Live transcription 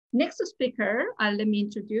Next speaker, let me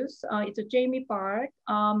introduce, it's Jamie Park,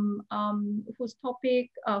 whose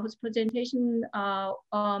topic, whose presentation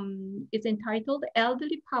is entitled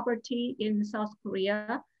Elderly Poverty in South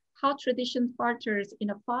Korea, How Tradition Falters in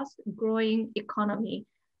a Fast-Growing Economy.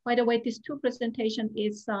 By the way, this two presentation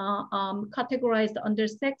is categorized under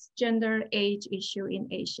sex, gender, age issue in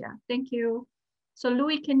Asia. Thank you. So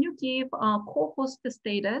Louis, can you give co-host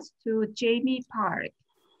status to Jamie Park?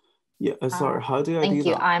 Yeah, sorry, how do I do that? Thank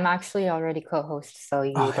you. I'm actually already co-host, so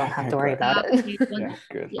you don't have to worry about it. Yeah,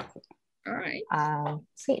 good. Yeah. All right.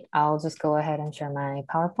 Sweet. I'll just go ahead and share my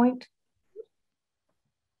PowerPoint.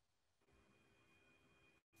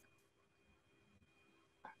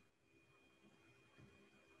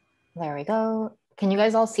 There we go. Can you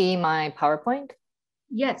guys all see my PowerPoint?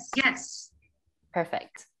 Yes. Yes.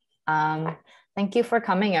 Perfect. Thank you for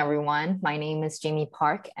coming, everyone. My name is Jamie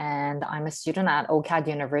Park, and I'm a student at OCAD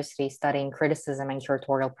University studying criticism and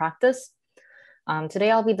curatorial practice.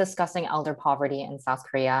 Today, I'll be discussing elder poverty in South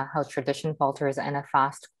Korea, how tradition falters in a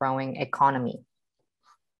fast-growing economy.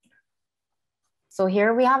 So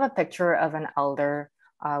here we have a picture of an elder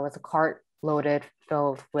with a cart loaded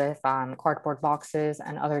filled with cardboard boxes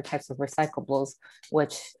and other types of recyclables,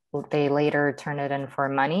 which they later turn it in for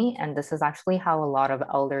money. And this is actually how a lot of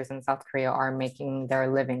elders in South Korea are making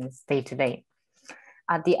their livings day to day.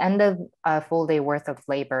 At the end of a full day worth of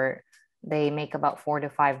labor, they make about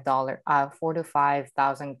 $4,000 to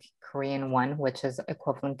 5,000 Korean won, which is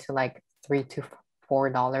equivalent to like $3 to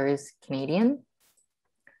 $4 Canadian.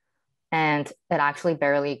 And it actually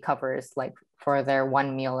barely covers like for their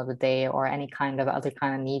one meal of the day or any kind of other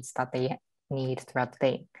kind of needs that they need throughout the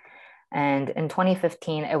day. And in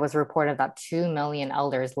 2015, it was reported that 2 million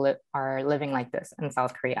elders are living like this in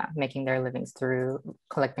South Korea, making their livings through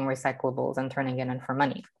collecting recyclables and turning it in for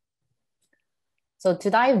money. So to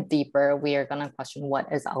dive deeper, we are going to question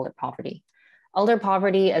what is elder poverty. Elder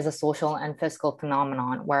poverty is a social and fiscal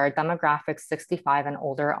phenomenon where demographics 65 and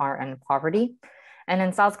older are in poverty. And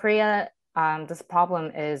in South Korea, this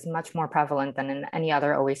problem is much more prevalent than in any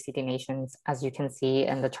other OECD nations, as you can see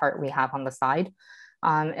in the chart we have on the side.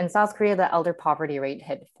 In South Korea, the elder poverty rate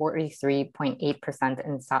hit 43.8%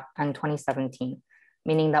 in 2017,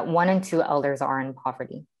 meaning that 1 in 2 elders are in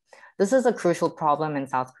poverty. This is a crucial problem in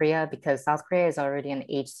South Korea because South Korea is already an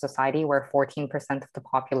aged society where 14% of the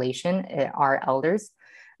population are elders,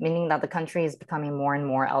 meaning that the country is becoming more and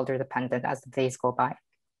more elder dependent as the days go by.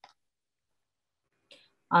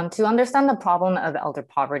 To understand the problem of elder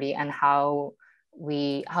poverty and how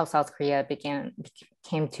South Korea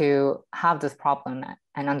came to have this problem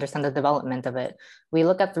and understand the development of it, we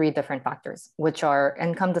look at 3 different factors, which are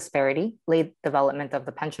income disparity, late development of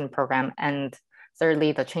the pension program, and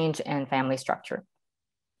thirdly, the change in family structure.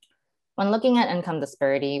 When looking at income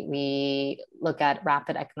disparity, we look at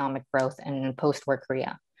rapid economic growth in post-war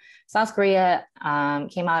Korea. South Korea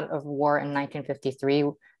came out of war in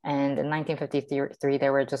 1953, and in 1953, they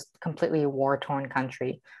were just completely war-torn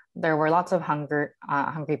country. There were lots of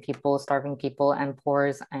hungry people, starving people, and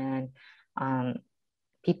poor, and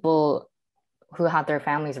people who had their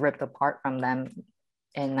families ripped apart from them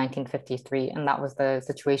in 1953, and that was the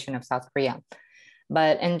situation of South Korea.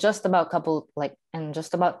 But in just about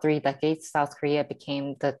 3 decades, South Korea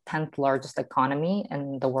became the 10th largest economy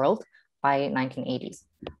in the world by 1980s.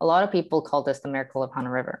 A lot of people call this the miracle of Hana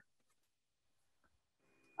River.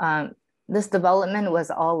 This development was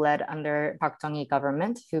all led under Park Chung-hee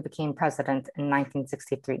government, who became president in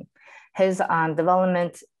 1963. His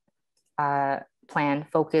development plan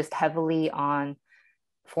focused heavily on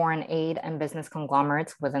foreign aid and business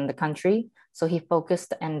conglomerates within the country. So he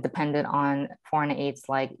focused and depended on foreign aids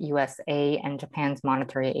like USA and Japan's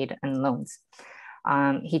monetary aid and loans.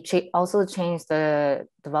 He also changed the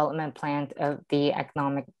development plan of the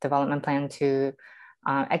economic development plan to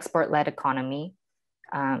export-led economy.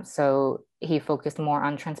 So he focused more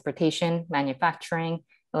on transportation, manufacturing,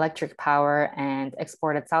 electric power, and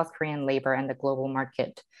exported South Korean labor in the global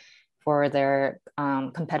market for their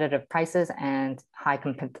competitive prices and high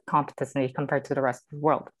competency compared to the rest of the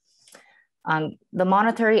world. The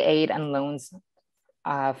monetary aid and loans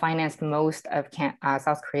financed most of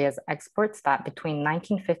South Korea's exports that between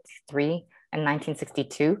 1953 and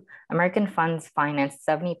 1962, American funds financed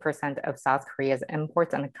 70% of South Korea's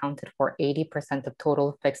imports and accounted for 80% of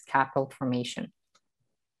total fixed capital formation.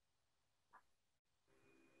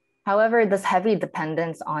 However, this heavy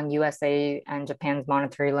dependence on USA and Japan's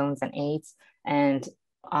monetary loans and aids and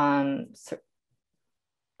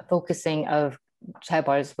focusing of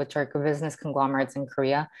chaebols, which are business conglomerates in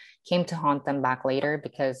Korea, came to haunt them back later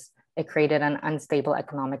because it created an unstable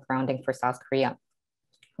economic grounding for South Korea.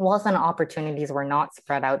 wealth and opportunities were not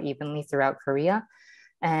spread out evenly throughout Korea,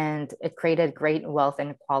 and it created great wealth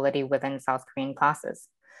inequality within South Korean classes.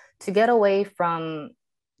 To get away from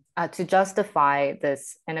to justify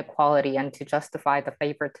this inequality and to justify the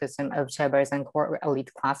favoritism of chaebols and core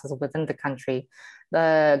elite classes within the country,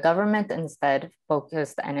 the government instead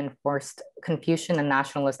focused and enforced Confucian and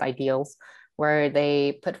nationalist ideals, where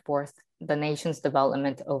they put forth the nation's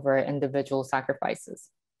development over individual sacrifices.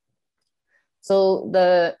 So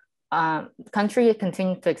the country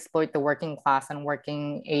continued to exploit the working class and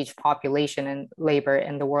working age population and labor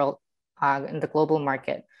in the world, in the global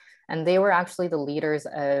market. And they were actually the leaders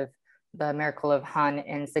of the Miracle of Han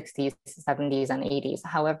in 60s, 70s, and 80s.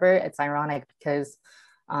 However, it's ironic because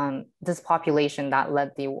this population that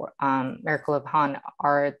led the Miracle of Han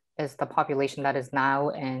is the population that is now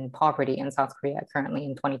in poverty in South Korea currently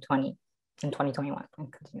in 2020, in 2021,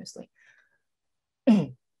 and continuously.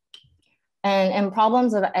 And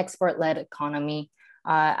problems of export-led economy,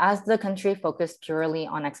 as the country focused purely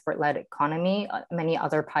on export-led economy, many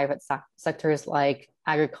other private sectors like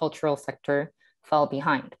agricultural sector fell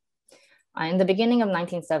behind. In the beginning of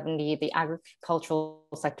 1970, the agricultural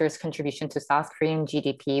sector's contribution to South Korean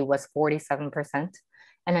GDP was 47%.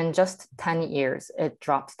 And in just 10 years, it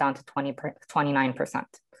dropped down to 29%.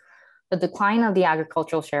 The decline of the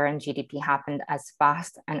agricultural share in GDP happened as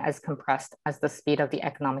fast and as compressed as the speed of the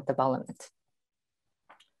economic development.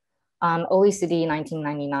 OECD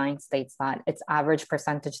 1999 states that its average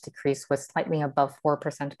percentage decrease was slightly above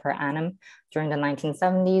 4% per annum during the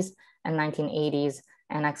 1970s and 1980s,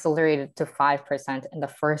 and accelerated to 5% in the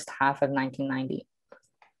first half of 1990.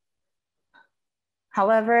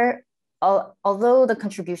 However, although the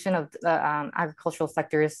contribution of the agricultural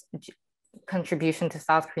sector's contribution to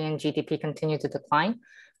South Korean GDP continued to decline,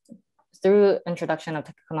 through introduction of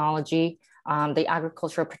technology, the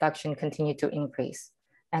agricultural production continued to increase.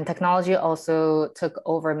 And technology also took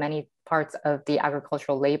over many parts of the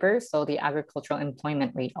agricultural labor, so the agricultural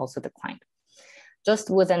employment rate also declined. Just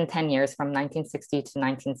within 10 years, from 1960 to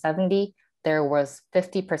 1970, there was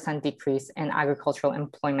 50% decrease in agricultural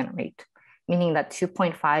employment rate, meaning that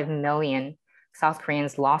 2.5 million South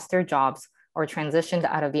Koreans lost their jobs or transitioned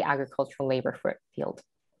out of the agricultural labor field.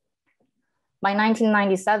 By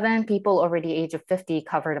 1997, people over the age of 50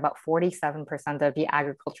 covered about 47% of the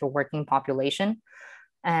agricultural working population.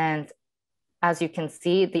 And as you can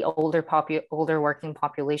see, the older working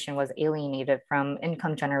population was alienated from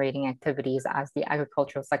income generating activities as the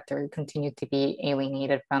agricultural sector continued to be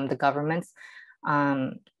alienated from the government's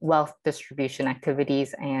wealth distribution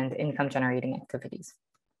activities and income generating activities.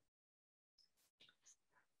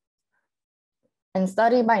 In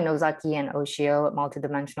study by Nozaki and Oshio,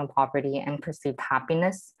 Multidimensional Poverty and Perceived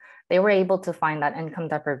Happiness, they were able to find that income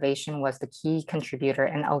deprivation was the key contributor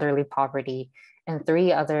in elderly poverty in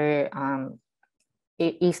 3 other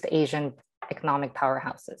East Asian economic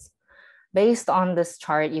powerhouses. Based on this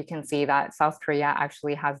chart, you can see that South Korea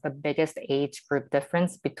actually has the biggest age group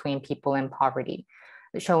difference between people in poverty,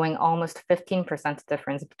 showing almost 15%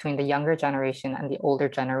 difference between the younger generation and the older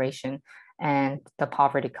generation and the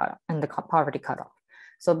poverty cutoff.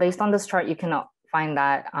 So based on this chart, you can find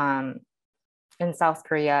that in South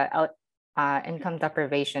Korea, income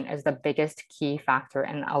deprivation is the biggest key factor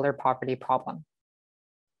in elder poverty problem.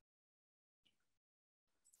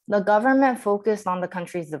 The government focused on the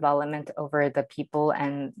country's development over the people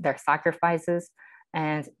and their sacrifices,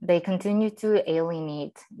 and they continued to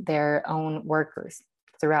alienate their own workers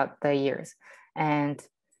throughout the years. And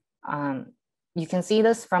you can see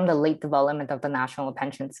this from the late development of the National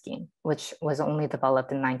Pension Scheme, which was only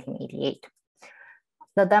developed in 1988.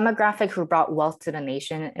 The demographic who brought wealth to the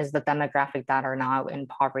nation is the demographic that are now in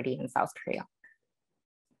poverty in South Korea.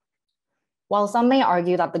 While some may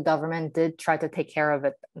argue that the government did try to take care of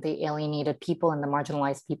the alienated people and the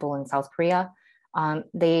marginalized people in South Korea,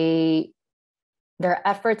 their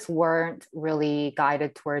efforts weren't really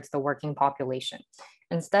guided towards the working population.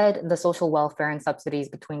 Instead, the social welfare and subsidies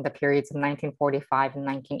between the periods of 1945 and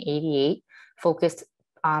 1988 focused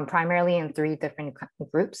primarily in 3 different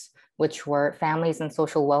groups, which were families in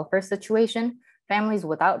social welfare situation, families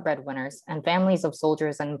without breadwinners, and families of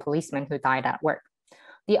soldiers and policemen who died at work.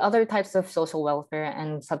 The other types of social welfare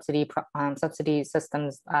and subsidy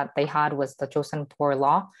systems that they had was the Joseon Poor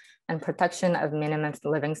Law and Protection of Minimum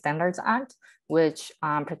Living Standards Act, which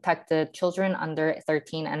protected children under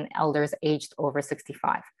 13 and elders aged over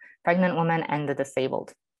 65, pregnant women, and the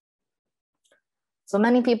disabled. So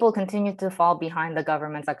many people continue to fall behind the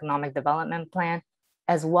government's economic development plan,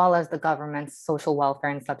 as well as the government's social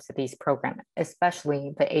welfare and subsidies program,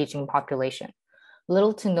 especially the aging population.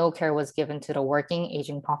 Little to no care was given to the working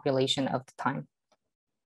aging population of the time.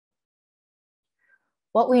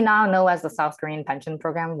 What we now know as the South Korean pension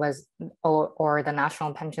program was, or the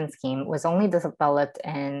national pension scheme, was only developed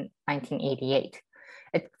in 1988.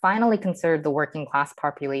 It finally considered the working class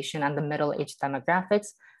population and the middle-aged demographics.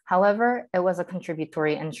 However, it was a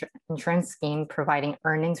contributory insurance scheme providing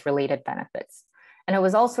earnings-related benefits. And it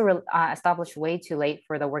was also established way too late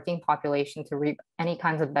for the working population to reap any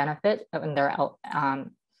kinds of benefit in their,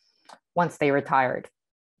 once they retired.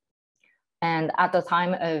 And at the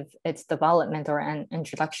time of its development or an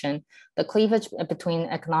introduction, the cleavage between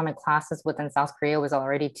economic classes within South Korea was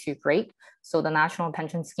already too great. So the national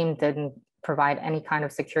pension scheme didn't provide any kind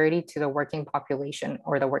of security to the working population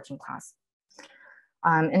or the working class.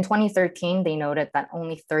 In 2013, they noted that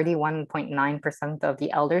only 31.9% of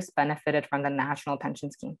the elders benefited from the national pension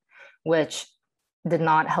scheme, which did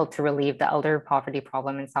not help to relieve the elder poverty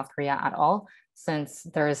problem in South Korea at all, since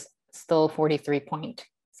there's still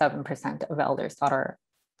 43.7% of elders that are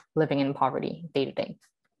living in poverty day to day.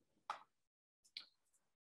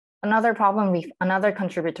 Another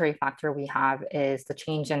contributory factor we have is the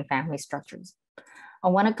change in family structures.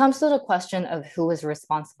 When it comes to the question of who is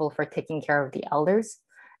responsible for taking care of the elders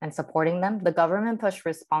and supporting them, the government pushed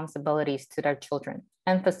responsibilities to their children,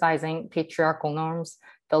 emphasizing patriarchal norms,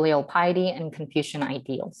 filial piety, and Confucian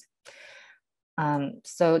ideals.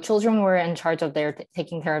 So children were in charge of their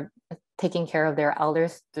taking care of their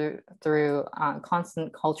elders through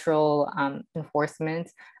constant cultural enforcement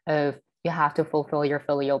of you have to fulfill your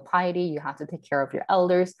filial piety, you have to take care of your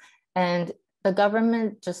elders, and the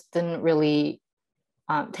government just didn't really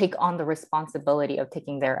take on the responsibility of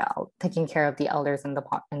taking care of the elders in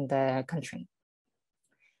the country.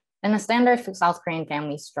 In a standard South Korean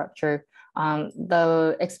family structure,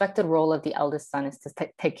 the expected role of the eldest son is to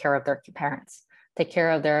take care of their parents, take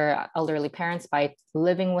care of their elderly parents by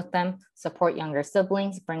living with them, support younger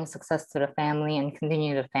siblings, bring success to the family, and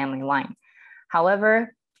continue the family line.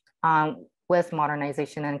 However, with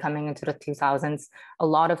modernization and coming into the 2000s, a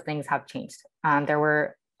lot of things have changed. There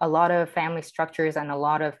were a lot of family structures and a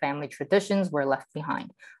lot of family traditions were left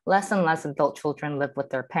behind. Less and less adult children live with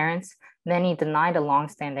their parents. Many deny the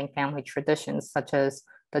longstanding family traditions, such as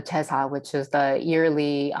the Chesa, which is the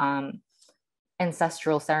yearly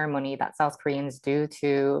ancestral ceremony that South Koreans do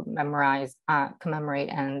to commemorate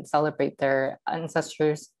and celebrate their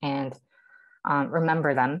ancestors and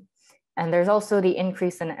remember them. And there's also the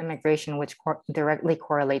increase in immigration, which directly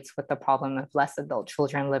correlates with the problem of less adult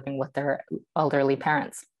children living with their elderly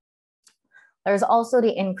parents. There's also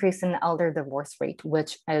the increase in elder divorce rate,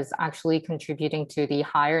 which is actually contributing to the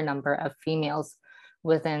higher number of females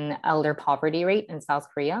within elder poverty rate in South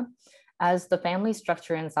Korea. As the family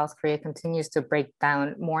structure in South Korea continues to break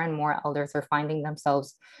down, more and more elders are finding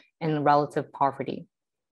themselves in relative poverty.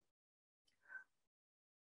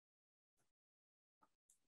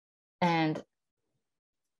 And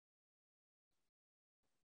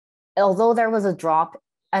although there was a drop,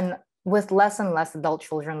 and with less and less adult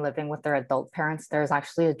children living with their adult parents, there's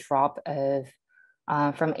actually a drop of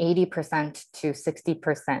from 80% to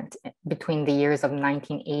 60% between the years of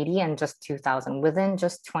 1980 and just 2000. Within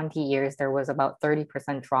just 20 years, there was about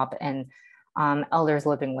 30% drop in elders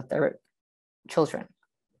living with their children.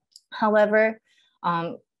 However,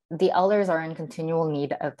 the elders are in continual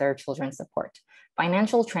need of their children's support.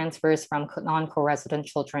 Financial transfers from non-co-resident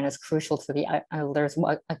children is crucial to the elders'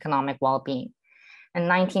 economic well-being. In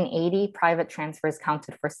 1980, private transfers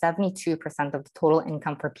counted for 72% of the total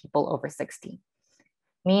income for people over 60,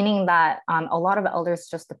 meaning that a lot of elders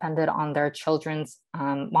just depended on their children's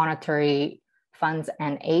monetary funds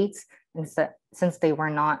and aids, since they were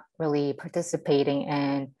not really participating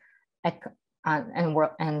in the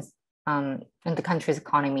country's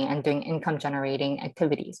economy and doing income generating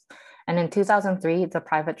activities. And in 2003, the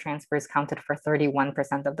private transfers counted for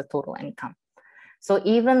 31% of the total income. So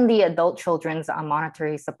even the adult children's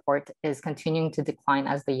monetary support is continuing to decline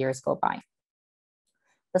as the years go by.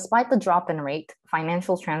 Despite the drop in rate,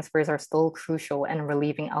 financial transfers are still crucial in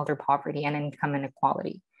relieving elder poverty and income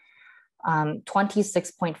inequality.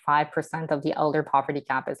 26.5% of the elder poverty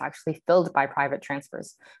gap is actually filled by private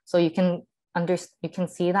transfers. So you can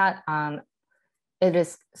see that it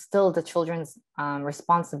is still the children's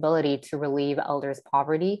responsibility to relieve elders'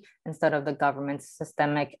 poverty instead of the government's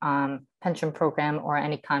systemic pension program or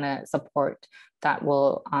any kind of support that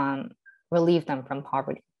will relieve them from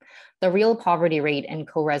poverty. The real poverty rate in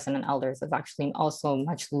co-resident elders is actually also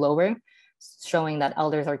much lower, showing that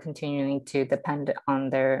elders are continuing to depend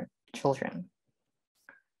on their children.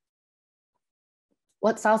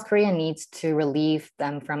 What South Korea needs to relieve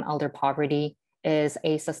them from elder poverty is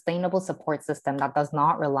a sustainable support system that does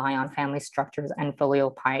not rely on family structures and filial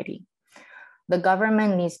piety. the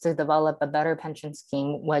government needs to develop a better pension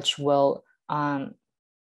scheme, which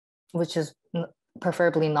is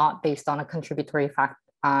preferably not based on a contributory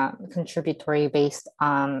based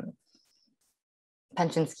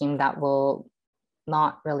pension scheme that will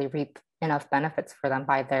not really reap enough benefits for them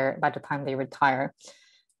by the time they retire.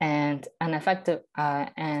 And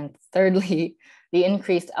thirdly, the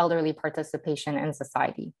increased elderly participation in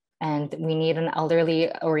society. And we need an elderly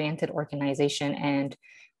oriented organization, and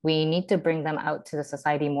we need to bring them out to the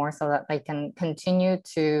society more so that they can continue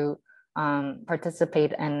to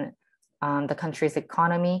participate in the country's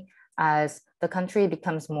economy as the country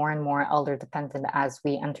becomes more and more elder dependent as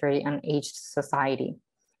we enter an aged society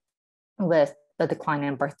with the decline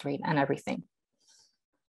in birth rate and everything.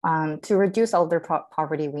 To reduce elder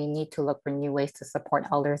poverty, we need to look for new ways to support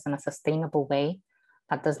elders in a sustainable way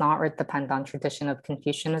that does not depend on tradition of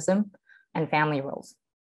Confucianism and family roles.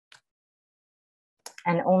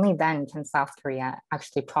 And only then can South Korea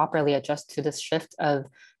actually properly adjust to this shift of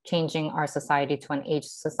changing our society to an aged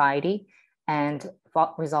society and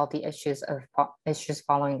resolve the issues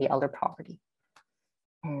following the elder poverty.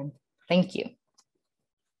 And thank you.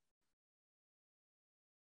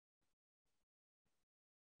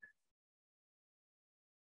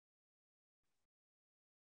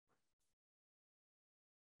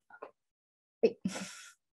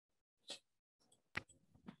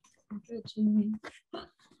 Okay, Jamie.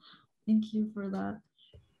 Thank you for that.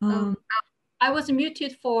 I was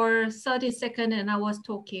muted for 30 seconds and I was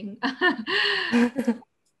talking.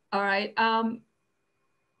 All right.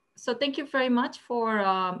 So thank you very much for,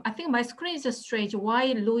 I think my screen is strange.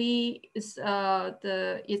 Why Louis is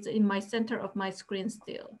in my center of my screen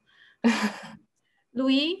still.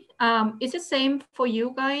 Louis, is it same for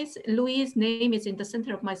you guys? Louis' name is in the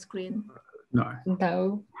center of my screen. No.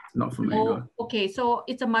 No. Not for me. No. Okay, so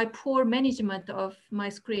it's my poor management of my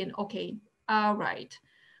screen. Okay, all right.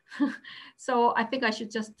 So I think I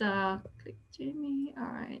should just click Jamie.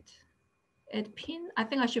 All right. Add pin. I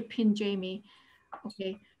think I should pin Jamie.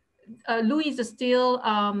 Okay. Louis is still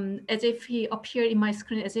as if he appeared in my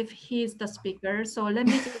screen as if he's the speaker. So let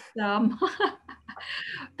me just,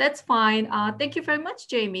 that's fine. Thank you very much,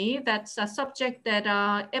 Jamie. That's a subject that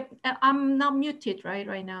I'm not muted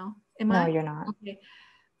right now. Am I? No, you're not. Okay.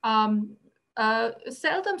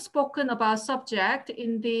 Seldom spoken about subject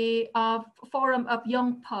in the forum of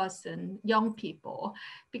young people,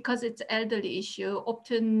 because it's elderly issue,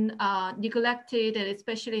 often neglected, and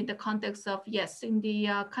especially in the context of, yes, in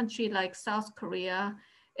the country like South Korea.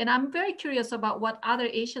 And I'm very curious about what other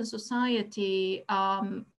Asian society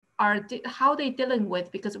how they dealing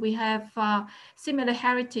with, because we have similar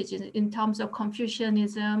heritage in terms of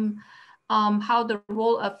Confucianism, how the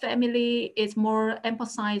role of family is more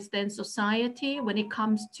emphasized than society when it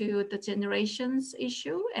comes to the generations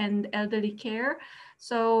issue and elderly care.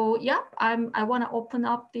 So yeah, I want to open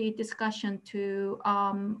up the discussion to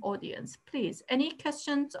audience. Please, any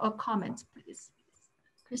questions or comments, please?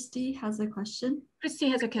 Christy has a question. Christy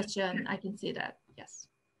has a question. I can see that. Yes.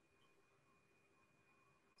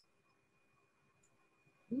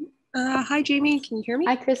 Hi, Jamie. Can you hear me?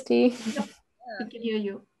 Hi, Christy. Yep. I can hear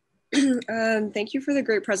you. Thank you for the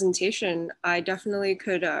great presentation. I definitely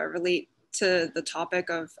could relate to the topic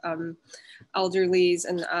of elderlies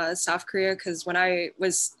in South Korea, because when I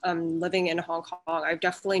was living in Hong Kong, I've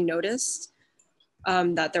definitely noticed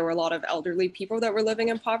that there were a lot of elderly people that were living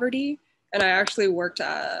in poverty. And I actually worked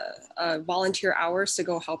volunteer hours to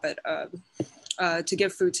go help to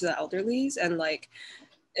give food to the elderlies. And like,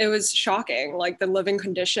 it was shocking, like the living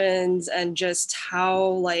conditions and just how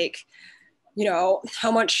like, you know, how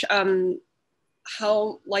much,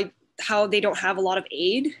 how they don't have a lot of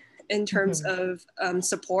aid in terms of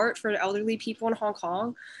support for elderly people in Hong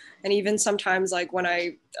Kong. And even sometimes like when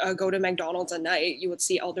I go to McDonald's at night, you would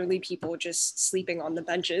see elderly people just sleeping on the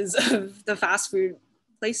benches of the fast food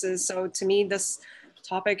places. So to me, this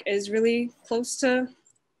topic is really close to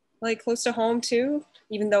home too,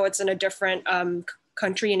 even though it's in a different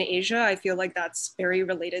country in Asia. I feel like that's very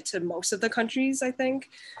related to most of the countries, I think.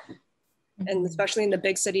 And especially in the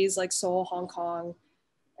big cities like Seoul, Hong Kong,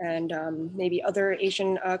 and maybe other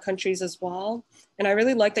Asian countries as well. And I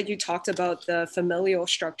really like that you talked about the familial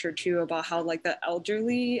structure too, about how like the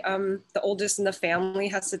elderly, the oldest in the family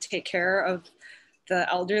has to take care of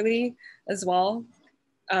the elderly as well.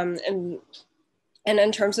 And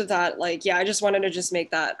in terms of that, like, yeah, I just wanted to just make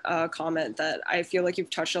that comment that I feel like you've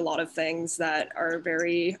touched a lot of things that are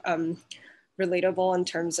very relatable in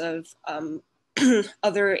terms of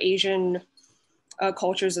other Asian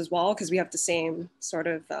cultures as well, because we have the same sort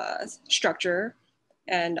of structure.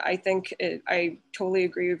 And I think I totally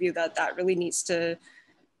agree with you that that really needs to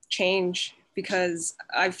change because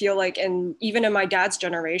I feel like, and even in my dad's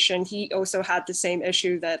generation, he also had the same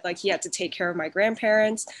issue that like he had to take care of my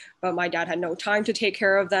grandparents, but my dad had no time to take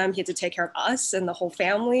care of them. He had to take care of us and the whole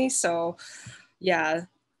family. So yeah,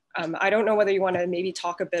 I don't know whether you want to maybe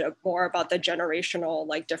talk a bit more about the generational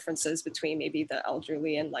like differences between maybe the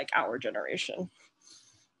elderly and like our generation.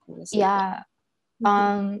 Yeah,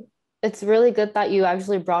 it's really good that you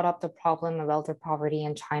actually brought up the problem of elder poverty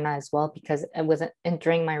in China as well, because it was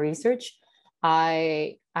during my research,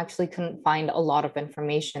 I actually couldn't find a lot of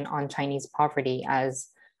information on Chinese poverty, as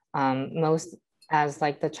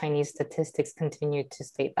like the Chinese statistics continue to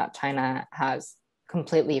state that China has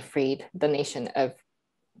completely freed the nation of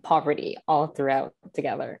poverty all throughout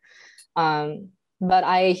together. But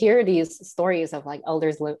I hear these stories of like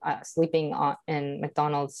elders sleeping in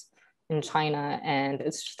McDonald's in China, and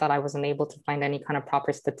it's just that I wasn't able to find any kind of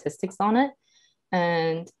proper statistics on it.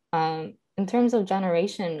 And in terms of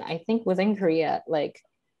generation, I think within Korea, like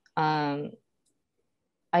I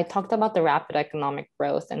talked about the rapid economic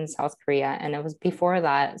growth in South Korea, and it was before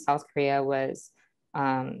that South Korea was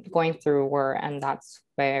going through war, and that's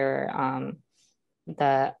where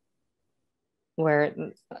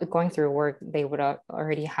going through work, they would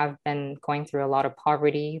already have been going through a lot of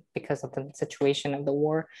poverty because of the situation of the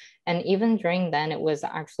war. And even during then, it was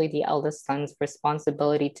actually the eldest son's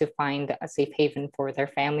responsibility to find a safe haven for their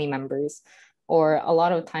family members. Or a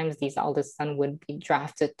lot of times these eldest son would be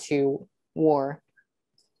drafted to war.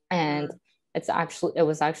 And it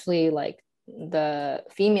was actually like the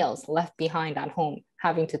females left behind at home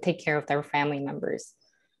having to take care of their family members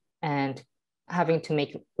and having to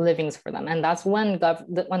make livings for them. And that's when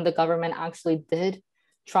the government actually did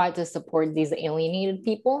try to support these alienated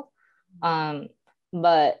people.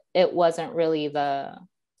 But it wasn't really the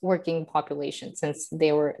working population, since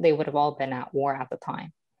they would have all been at war at the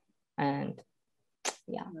time. And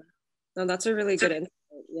yeah. No, that's a really good insight.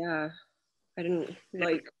 Yeah. I didn't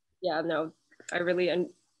I really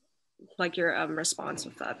like your response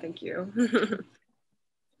with that. Thank you.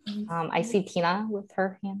 I see Tina with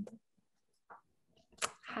her hand.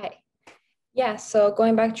 Hi. Yeah, so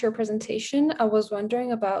going back to your presentation, I was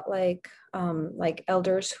wondering about like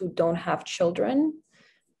elders who don't have children.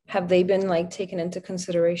 Have they been like taken into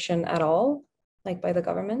consideration at all, like by the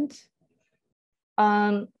government?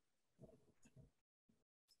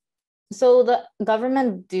 So the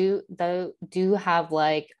government do have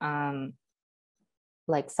like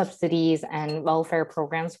subsidies and welfare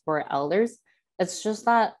programs for elders. It's just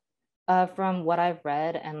that from what I've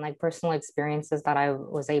read and like personal experiences that I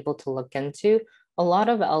was able to look into, a lot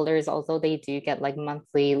of elders, although they do get like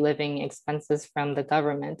monthly living expenses from the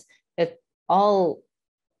government, they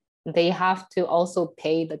have to also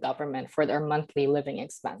pay the government for their monthly living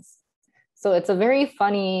expense. So it's a very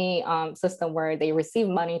funny system where they receive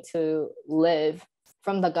money to live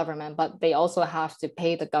from the government, but they also have to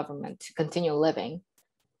pay the government to continue living.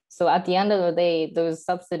 So at the end of the day, those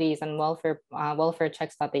subsidies and welfare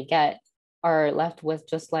checks that they get are left with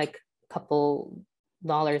just like a couple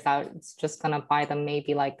dollars out. It's just gonna buy them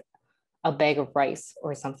maybe like a bag of rice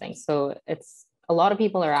or something. So it's a lot of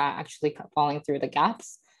people are actually falling through the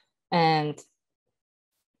gaps. And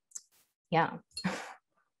yeah.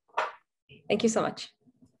 Thank you so much.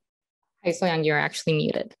 Hi, Soyang, you're actually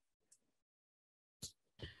muted.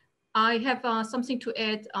 I have something to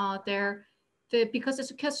add there. Because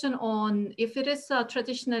it's a question on if it is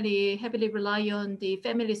traditionally heavily rely on the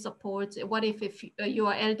family support, what if you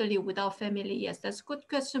are elderly without family? Yes, that's a good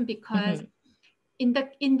question, because in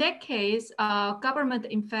that case, government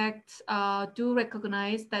in fact do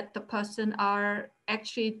recognize that the person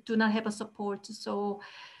do not have a support, so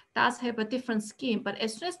does have a different scheme. But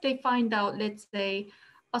as soon as they find out, let's say,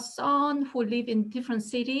 a son who live in different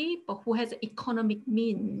city but who has economic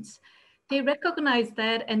means, they recognize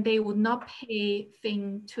that, and they would not pay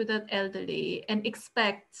thing to the elderly, and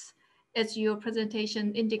expect, as your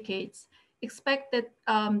presentation indicates, expect that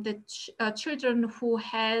the children who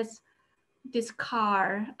has this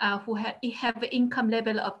car, who have income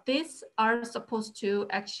level of this, are supposed to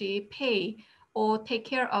actually pay or take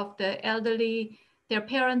care of the elderly, their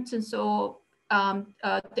parents, and so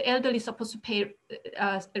the elderly is supposed to pay,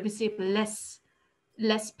 receive less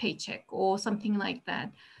paycheck or something like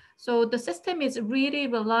that. So the system is really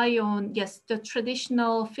rely on, yes, the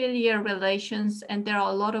traditional filial relations, and there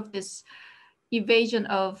are a lot of this evasion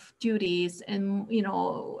of duties, and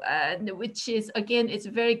which is, again, it's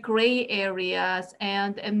very gray areas,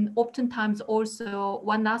 and oftentimes also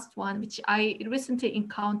one last one, which I recently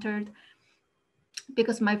encountered,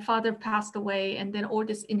 because my father passed away, and then all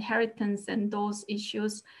this inheritance and those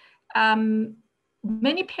issues.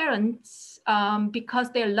 many parents,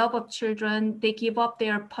 because their love of children, they give up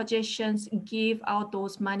their possessions, give out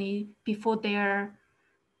those money before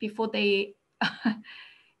they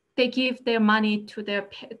they give their money to their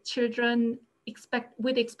children,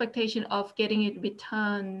 with expectation of getting it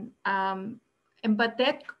returned. But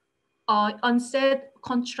that unsaid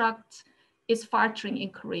contract is faltering in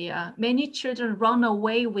Korea. Many children run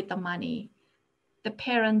away with the money, the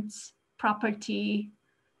parents' property,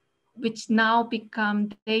 which now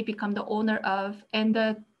they become the owner of, and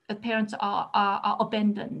the parents are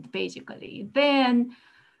abandoned, basically. Then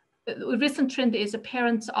a recent trend is the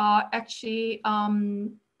parents are actually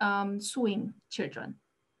suing children,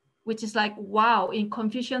 which is like, wow, in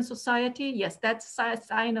Confucian society, yes, that's a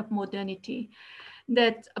sign of modernity,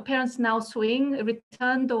 that parents now suing,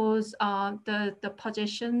 return those, the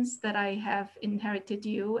possessions that I have inherited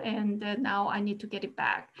you, and now I need to get it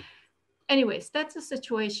back. Anyways, that's the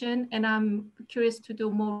situation, and I'm curious to do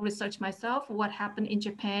more research myself, what happened in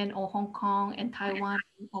Japan or Hong Kong and Taiwan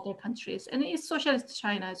and other countries, and it's socialist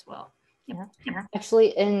China as well. Yeah. Actually,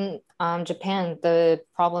 in Japan, the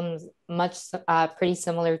problem's pretty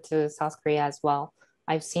similar to South Korea as well.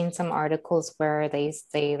 I've seen some articles where they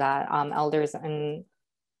say that elders in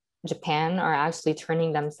Japan are actually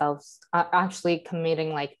actually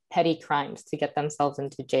committing like petty crimes to get themselves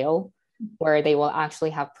into jail, where they will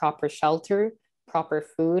actually have proper shelter, proper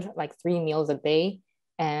food, like 3 meals a day,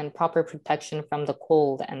 and proper protection from the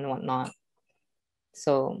cold and whatnot.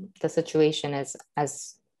 So the situation is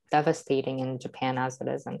as devastating in Japan as it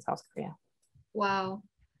is in South Korea. Wow.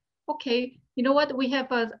 Okay, you know what? We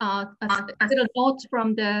have a little note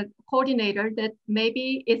from the coordinator that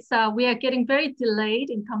maybe it's we are getting very delayed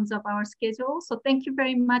in terms of our schedule. So thank you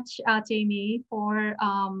very much, Jamie, for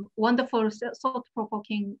wonderful,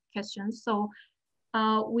 thought-provoking questions. So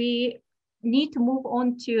we need to move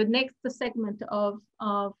on to next segment of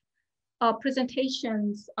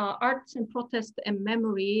presentations, arts and protest and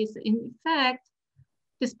memories. In fact,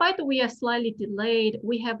 despite that we are slightly delayed,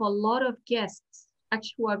 we have a lot of guests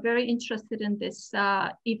actually who are very interested in this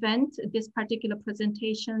event, this particular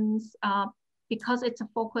presentations, because it's a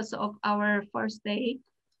focus of our first day.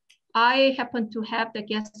 I happen to have the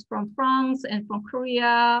guests from France and from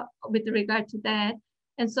Korea with regard to that.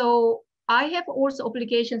 And so I have also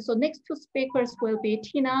obligations. So next 2 speakers will be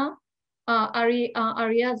Tina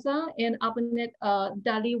Arriaza and Avneet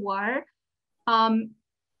Dhaliwal.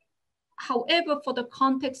 However, for the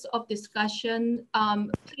context of discussion,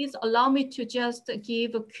 please allow me to just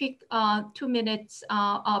give a quick 2 minutes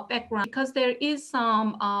background, because there is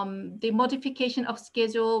some the modification of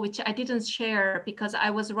schedule, which I didn't share because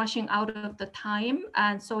I was rushing out of the time.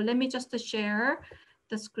 And so let me just share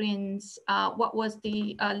the screens. What was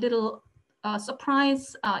the little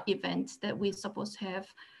surprise event that we supposed to have.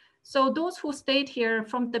 So those who stayed here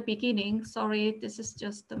from the beginning, sorry, this is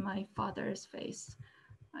just my father's face,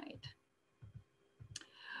 right?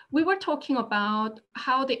 We were talking about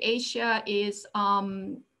how the Asia is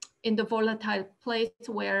in the volatile place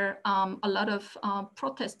where a lot of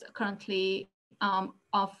protests currently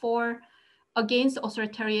against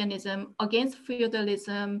authoritarianism, against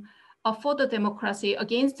feudalism, for the democracy,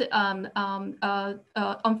 against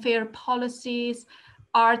unfair policies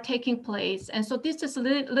are taking place. And so this is a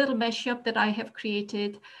little mashup that I have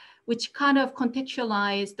created, which kind of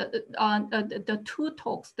contextualize the 2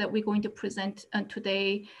 talks that we're going to present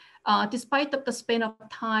today. Despite the span of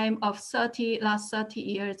time of last 30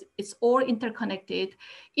 years, it's all interconnected.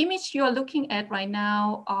 Image you are looking at right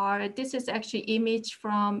now this is actually image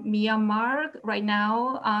from Myanmar right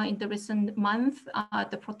now in the recent month,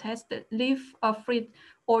 the protest that live free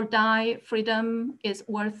or die, freedom is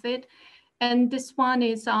worth it. And this one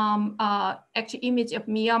is actually image of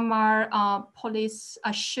Myanmar police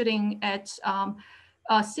shooting at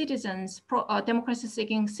citizens,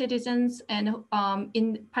 democracy-seeking citizens, and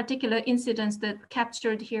in particular incidents that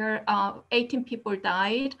captured here, 18 people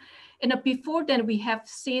died. And before then, we have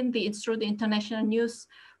seen through the international news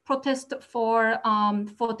protest for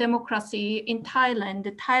democracy in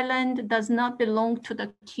Thailand. Thailand does not belong to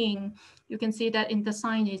the king. You can see that in the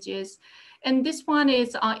signages. And this one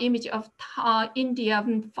is an image of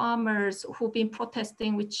Indian farmers who've been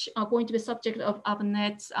protesting, which are going to be subject of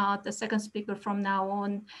Avneet, the second speaker from now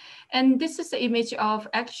on. And this is the image of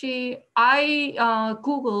actually, I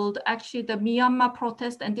Googled actually the Myanmar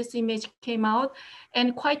protest, and this image came out.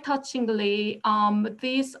 And quite touchingly,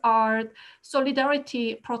 these are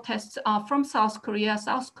solidarity protests from South Korea.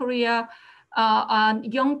 South Korea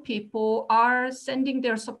and young people are sending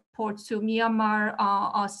their support to Myanmar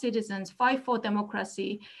citizens, fight for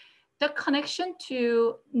democracy. the connection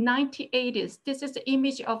to 1980s, this is the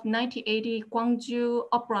image of 1980 Gwangju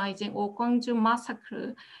uprising or Gwangju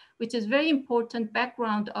massacre, which is very important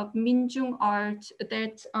background of Minjung art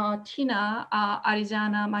that Tina,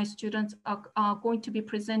 Arriaza, my students are going to be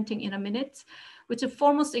presenting in a minute, which is a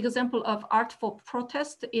foremost example of art for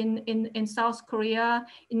protest in South Korea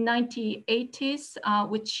in 1980s,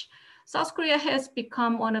 which South Korea has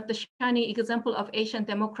become one of the shining example of Asian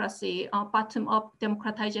democracy, bottom-up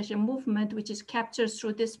democratization movement, which is captured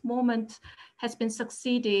through this moment, has been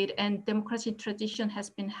succeeded and democracy tradition has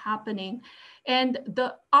been happening. And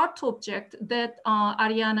the art object that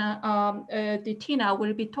Tina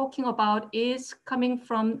will be talking about is coming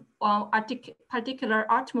from particular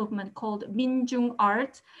art movement called Minjung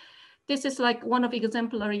art. This is like one of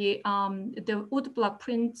exemplary, the woodblock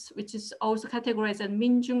prints, which is also categorized as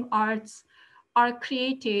Minjung arts, are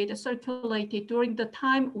created, circulated during the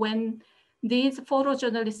time when these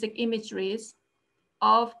photojournalistic imageries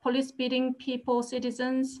of police beating people,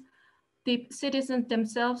 citizens, the citizens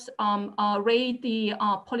themselves raid the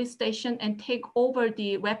police station and take over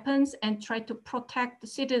the weapons and try to protect the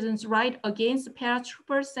citizens' right against the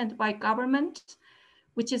paratroopers sent by government,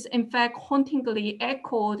 which is in fact hauntingly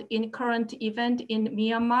echoed in current event in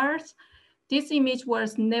Myanmar. This image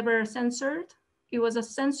was never censored. It was a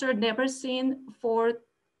censored, never seen for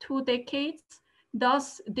 2 decades.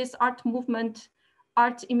 Thus, this art movement,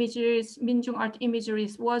 art imageries, Minjung art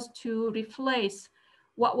imageries was to replace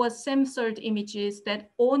what was censored images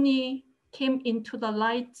that only came into the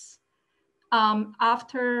lights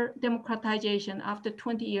after democratization, after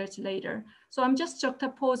 20 years later. So I'm just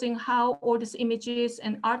juxtaposing how all these images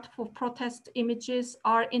and art for protest images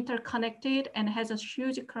are interconnected and has a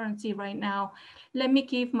huge currency right now. Let me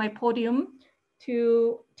give my podium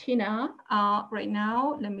to Tina right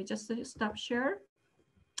now. Let me just stop share.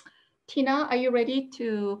 Tina, are you ready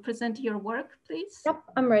to present your work, please? Yep,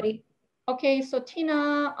 I'm ready. Okay, so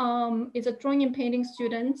Tina is a drawing and painting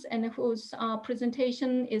student and whose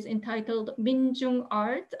presentation is entitled Minjung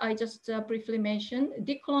Art. I just briefly mentioned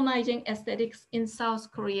Decolonizing Aesthetics in South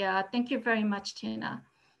Korea. Thank you very much, Tina.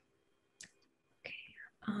 Okay.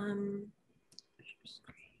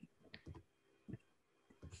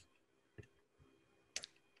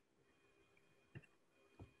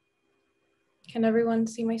 Can everyone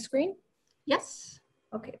see my screen? Yes.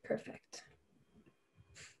 Okay, perfect.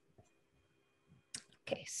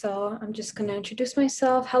 Okay, so I'm just gonna introduce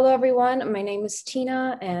myself. Hello, everyone. My name is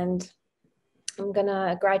Tina, and I'm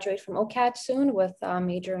gonna graduate from OCAD soon with a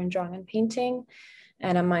major in drawing and painting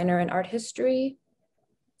and a minor in art history.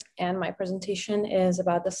 And my presentation is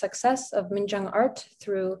about the success of Minjung art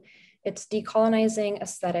through its decolonizing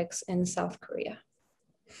aesthetics in South Korea.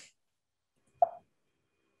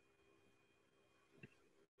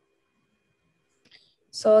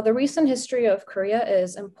 So the recent history of Korea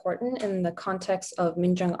is important in the context of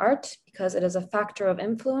Minjung art because it is a factor of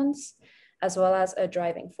influence as well as a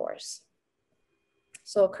driving force.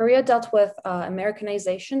 So Korea dealt with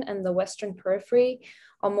Americanization in the Western periphery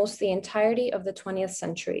almost the entirety of the 20th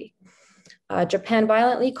century. Japan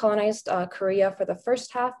violently colonized Korea for the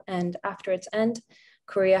first half, and after its end,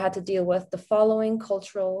 Korea had to deal with the following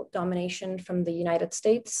cultural domination from the United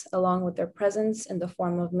States, along with their presence in the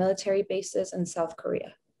form of military bases in South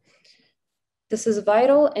Korea. This is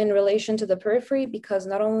vital in relation to the periphery because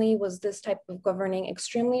not only was this type of governing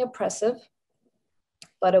extremely oppressive,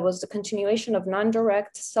 but it was the continuation of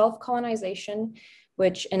non-direct self-colonization,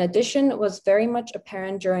 which in addition was very much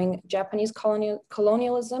apparent during Japanese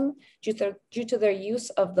colonialism due to their use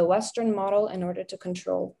of the Western model in order to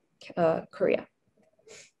control Korea.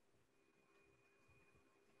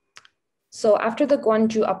 So after the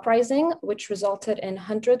Gwangju uprising, which resulted in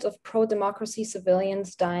hundreds of pro-democracy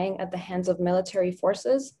civilians dying at the hands of military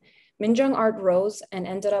forces, Minjung art rose and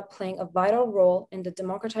ended up playing a vital role in the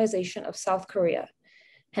democratization of South Korea.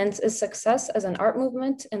 Hence its success as an art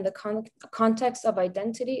movement in the context of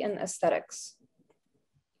identity and aesthetics.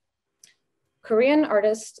 Korean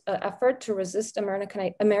artists' effort to resist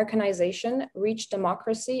Americanization, reach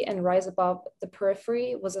democracy, and rise above the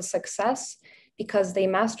periphery was a success because they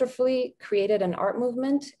masterfully created an art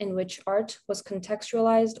movement in which art was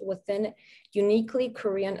contextualized within uniquely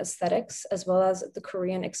Korean aesthetics as well as the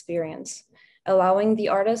Korean experience, allowing the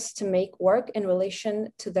artists to make work in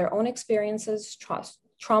relation to their own experiences,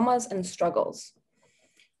 traumas, and struggles.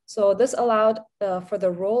 So this allowed for the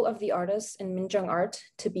role of the artists in Minjung art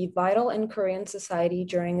to be vital in Korean society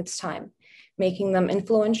during its time, making them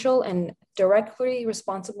influential and directly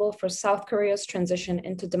responsible for South Korea's transition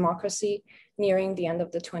into democracy nearing the end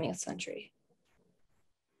of the 20th century.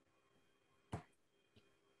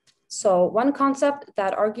 So one concept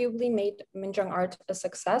that arguably made Minjung art a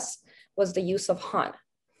success was the use of Han.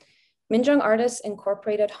 Minjung artists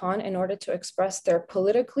incorporated Han in order to express their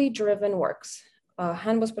politically driven works.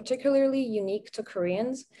 Han was particularly unique to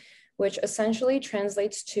Koreans, which essentially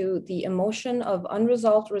translates to the emotion of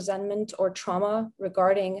unresolved resentment or trauma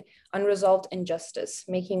regarding unresolved injustice,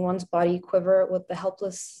 making one's body quiver with the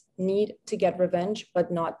helpless need to get revenge,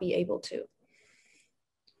 but not be able to.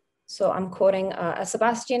 So I'm quoting, as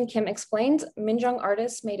Sebastian Kim explained, Minjung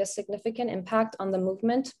artists made a significant impact on the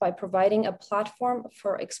movement by providing a platform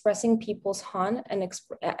for expressing people's Han and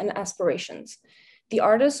aspirations. The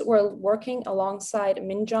artists were working alongside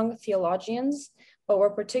Minjung theologians, but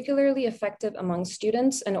were particularly effective among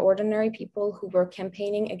students and ordinary people who were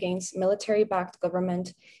campaigning against military-backed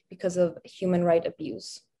government because of human rights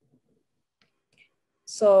abuse.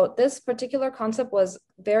 So this particular concept was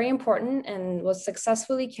very important and was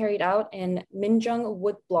successfully carried out in Minjung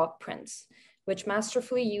woodblock prints, which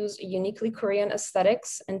masterfully used uniquely Korean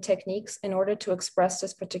aesthetics and techniques in order to express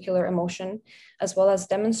this particular emotion, as well as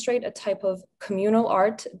demonstrate a type of communal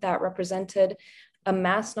art that represented a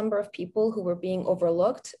mass number of people who were being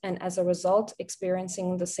overlooked and as a result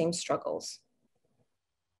experiencing the same struggles.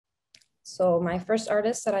 So my first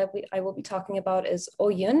artist that I will be talking about is Oh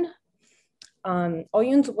Yun. Oh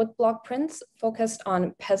Yun's woodblock prints focused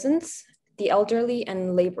on peasants, the elderly,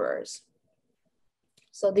 and laborers.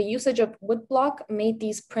 So the usage of woodblock made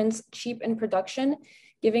these prints cheap in production,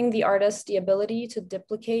 giving the artist the ability to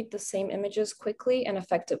duplicate the same images quickly and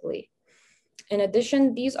effectively. In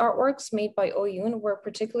addition, these artworks made by Oh Yun were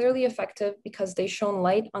particularly effective because they shone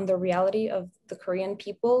light on the reality of the Korean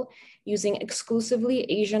people using exclusively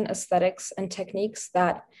Asian aesthetics and techniques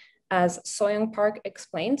that, as Soyang Park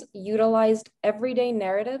explained, utilized everyday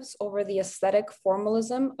narratives over the aesthetic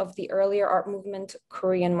formalism of the earlier art movement,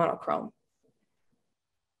 Korean monochrome.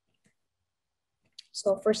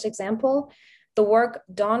 So first example, the work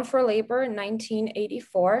Dawn for Labor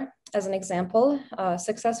 1984, as an example,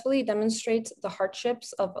 successfully demonstrates the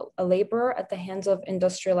hardships of a laborer at the hands of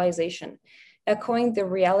industrialization, echoing the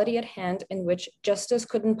reality at hand in which justice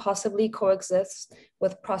couldn't possibly coexist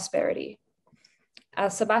with prosperity.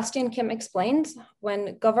 As Sebastian Kim explained,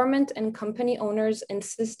 when government and company owners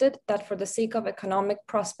insisted that for the sake of economic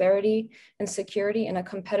prosperity and security in a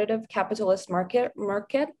competitive capitalist market,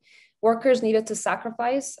 workers needed to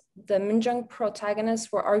sacrifice, the Minjung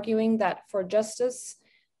protagonists were arguing that justice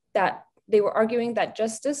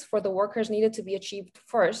for the workers needed to be achieved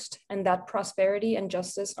first, and that prosperity and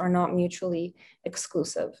justice are not mutually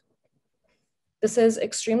exclusive. This is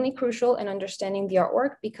extremely crucial in understanding the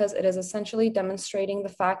artwork because it is essentially demonstrating the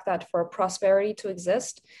fact that for prosperity to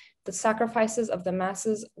exist, the sacrifices of the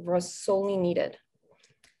masses were solely needed.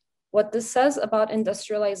 What this says about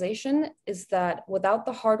industrialization is that without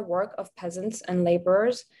the hard work of peasants and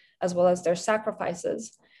laborers, as well as their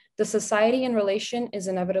sacrifices, the society in relation is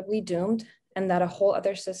inevitably doomed and that a whole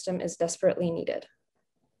other system is desperately needed.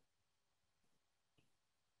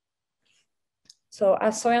 So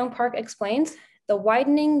as Soyang Park explains, the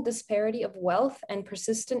widening disparity of wealth and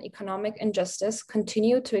persistent economic injustice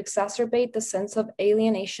continue to exacerbate the sense of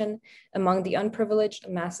alienation among the unprivileged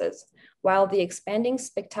masses, while the expanding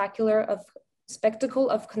spectacle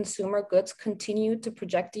of consumer goods continue to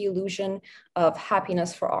project the illusion of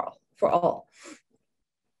happiness for all.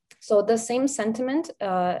 So the same sentiment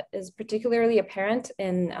is particularly apparent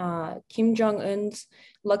in Kim Jong-un's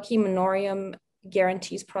Lucky Memoriam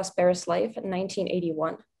Guarantees Prosperous Life in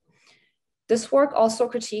 1981. This work also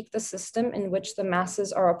critiqued the system in which the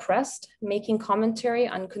masses are oppressed, making commentary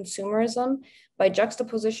on consumerism by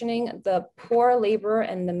juxtapositioning the poor laborer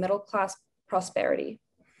and the middle class prosperity.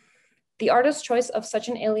 The artist's choice of such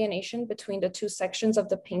an alienation between the two sections of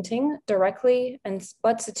the painting directly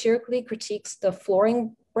but satirically critiques the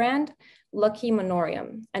flooring brand Lucky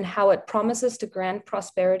Memoriam and how it promises to grant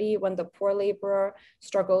prosperity when the poor laborer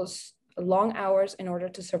struggles long hours in order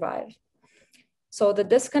to survive. So the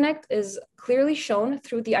disconnect is clearly shown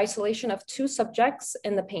through the isolation of two subjects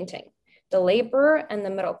in the painting, the laborer and the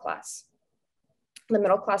middle class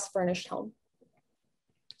furnished home.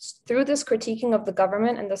 Through this critiquing of the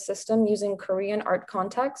government and the system using Korean art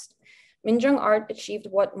context, Minjung art achieved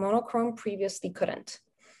what monochrome previously couldn't.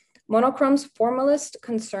 Monochrome's formalist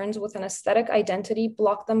concerns with an aesthetic identity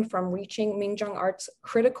blocked them from reaching Minjung art's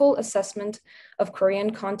critical assessment of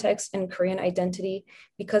Korean context and Korean identity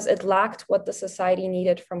because it lacked what the society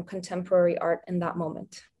needed from contemporary art in that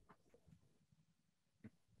moment.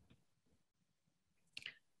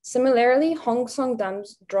 Similarly, Hong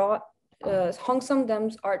Sung-dam's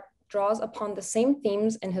art draws upon the same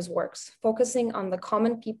themes in his works, focusing on the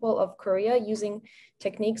common people of Korea using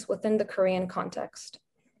techniques within the Korean context.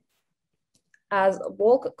 As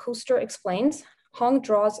Wolk Kuster explains, Hong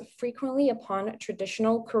draws frequently upon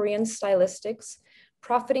traditional Korean stylistics,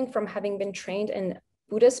 profiting from having been trained in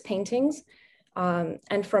Buddhist paintings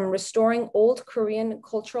and from restoring old Korean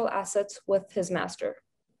cultural assets with his master.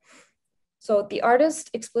 So the artist's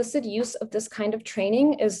explicit use of this kind of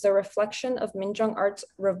training is the reflection of Minjung art's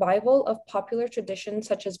revival of popular traditions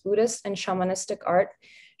such as Buddhist and shamanistic art,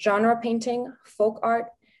 genre painting, folk art,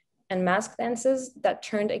 and mask dances that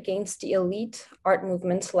turned against the elite art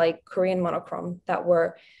movements like Korean monochrome that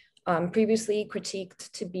were previously critiqued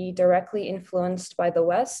to be directly influenced by the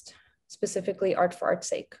West, specifically art for art's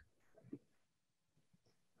sake.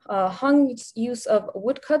 Hong's use of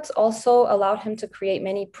woodcuts also allowed him to create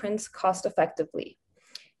many prints cost effectively.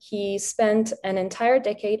 He spent an entire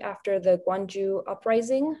decade after the Gwangju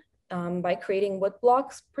uprising by creating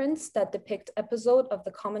woodblocks prints that depict episodes of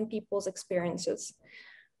the common people's experiences.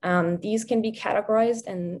 These can be categorized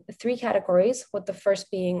in 3 categories, with the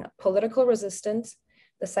first being political resistance,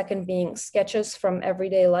 the second being sketches from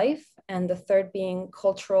everyday life, and the third being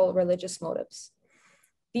cultural religious motives.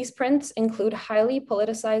 These prints include highly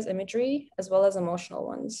politicized imagery as well as emotional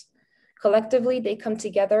ones. Collectively, they come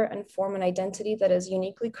together and form an identity that is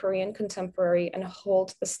uniquely Korean contemporary and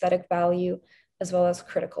holds aesthetic value as well as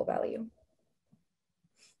critical value.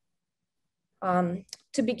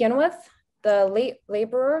 To begin with, the late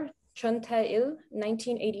laborer Chun Tae-il,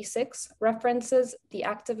 1986, references the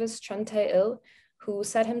activist Chun Tae-il, who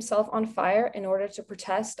set himself on fire in order to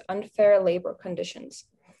protest unfair labor conditions.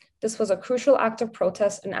 This was a crucial act of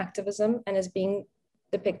protest and activism and is being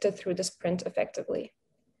depicted through this print effectively.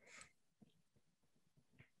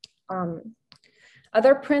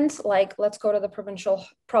 Other prints like Let's Go to the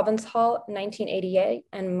Province Hall, 1988,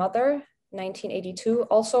 and Mother, 1982,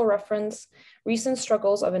 also reference recent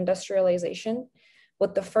struggles of industrialization,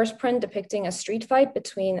 with the first print depicting a street fight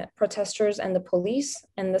between protesters and the police,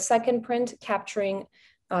 and the second print capturing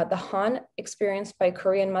the Han experienced by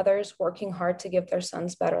Korean mothers working hard to give their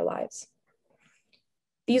sons better lives.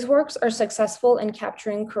 These works are successful in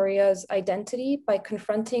capturing Korea's identity by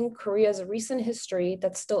confronting Korea's recent history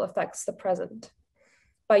that still affects the present.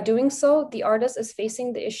 By doing so, the artist is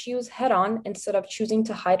facing the issues head on instead of choosing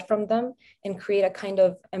to hide from them and create a kind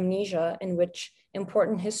of amnesia in which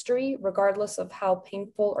important history, regardless of how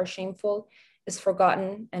painful or shameful, is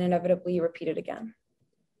forgotten and inevitably repeated again.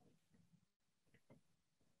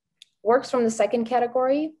 Works from the second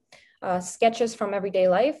category, sketches from everyday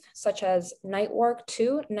life, such as Night Work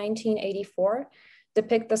 2, 1984,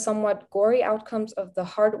 depict the somewhat gory outcomes of the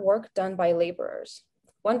hard work done by laborers.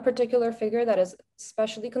 One particular figure that is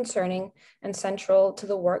especially concerning and central to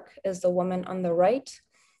the work is the woman on the right,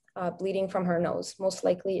 bleeding from her nose, most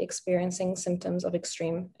likely experiencing symptoms of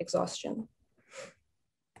extreme exhaustion.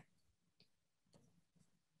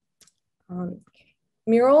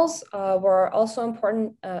 Murals were also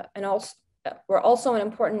important were also an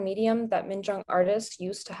important medium that Minjung artists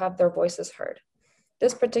used to have their voices heard.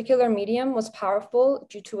 This particular medium was powerful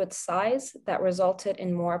due to its size that resulted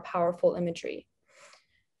in more powerful imagery.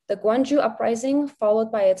 The Gwangju uprising,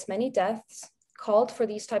 followed by its many deaths, called for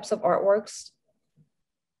these types of artworks.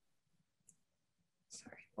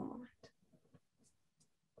 Sorry, one moment.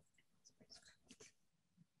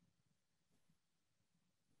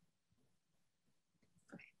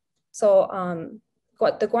 So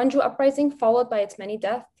the Gwangju uprising, followed by its many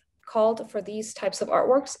deaths, called for these types of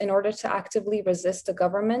artworks in order to actively resist the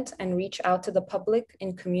government and reach out to the public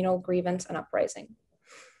in communal grievance and uprising.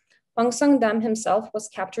 Hwang Sung-dam himself was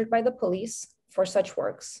captured by the police for such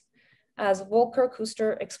works. As Volker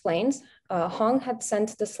Kuster explains, Hong had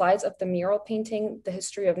sent the slides of the mural painting The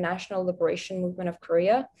History of National Liberation Movement of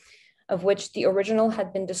Korea, of which the original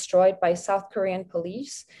had been destroyed by South Korean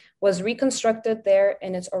police, was reconstructed there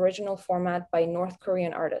in its original format by North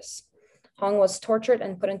Korean artists. Hong was tortured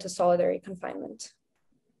and put into solitary confinement.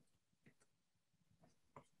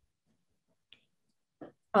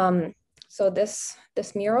 So this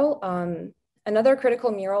mural, another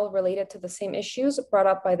critical mural related to the same issues brought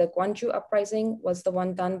up by the Gwangju uprising was the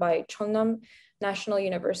one done by Cheonnam National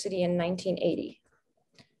University in 1980.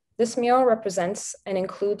 This mural represents and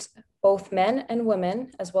includes both men and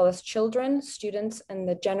women, as well as children, students, and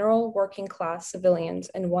the general working class civilians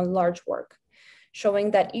in one large work,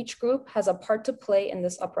 showing that each group has a part to play in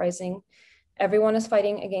this uprising. Everyone is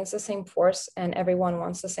fighting against the same force and everyone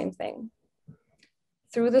wants the same thing.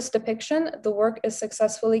 Through this depiction, the work is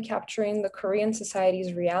successfully capturing the Korean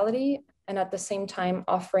society's reality and at the same time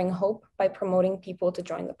offering hope by promoting people to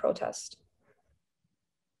join the protest.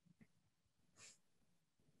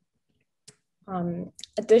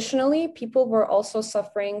 Additionally, people were also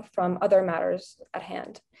suffering from other matters at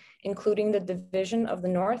hand, including the division of the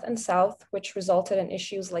North and South, which resulted in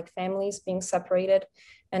issues like families being separated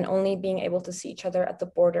and only being able to see each other at the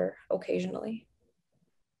border occasionally.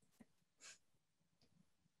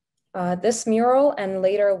 This mural and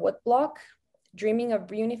later woodblock, Dreaming of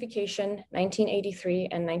Reunification, 1983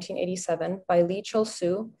 and 1987 by Lee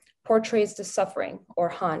Chol-soo, portrays the suffering, or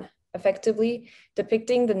Han, effectively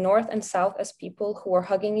depicting the North and South as people who are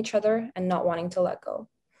hugging each other and not wanting to let go.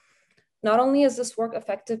 Not only is this work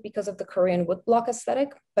effective because of the Korean woodblock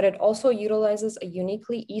aesthetic, but it also utilizes a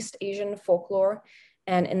uniquely East Asian folklore,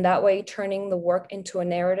 and in that way turning the work into a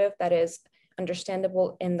narrative that is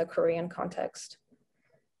understandable in the Korean context.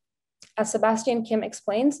 As Sebastian Kim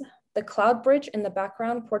explains, the cloud bridge in the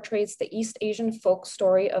background portrays the East Asian folk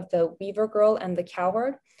story of the weaver girl and the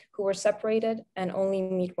cowherd who were separated and only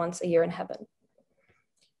meet once a year in heaven.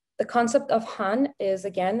 The concept of Han is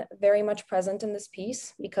again very much present in this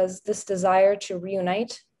piece because this desire to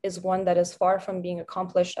reunite is one that is far from being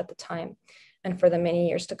accomplished at the time and for the many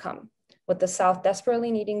years to come, with the South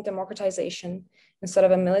desperately needing democratization instead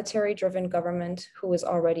of a military-driven government who is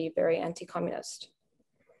already very anti-communist.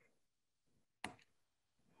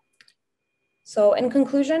 So in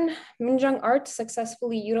conclusion, Minjung art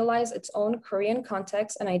successfully utilized its own Korean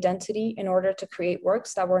context and identity in order to create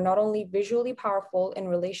works that were not only visually powerful in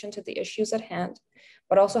relation to the issues at hand,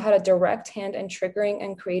 but also had a direct hand in triggering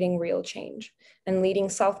and creating real change and leading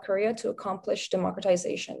South Korea to accomplish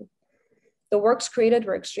democratization. The works created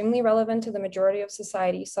were extremely relevant to the majority of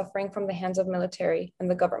society suffering from the hands of military and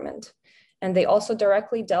the government. And they also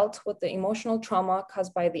directly dealt with the emotional trauma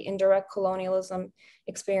caused by the indirect colonialism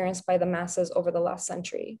experienced by the masses over the last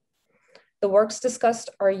century. The works discussed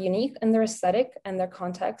are unique in their aesthetic and their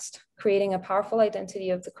context, creating a powerful identity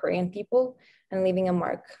of the Korean people and leaving a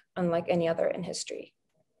mark unlike any other in history.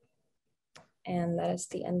 And that is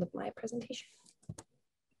the end of my presentation.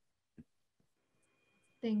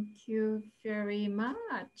 Thank you very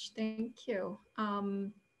much. Thank you.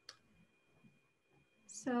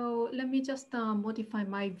 So let me just modify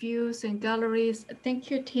my views and galleries.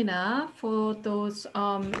 Thank you, Tina, for those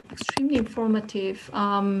extremely informative,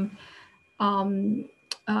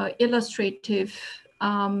 illustrative,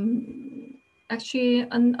 actually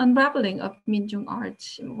unraveling of Minjung art,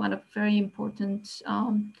 one of very important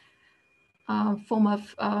form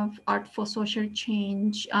of art for social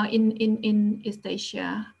change in East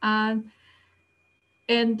Asia.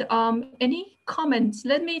 And any comments?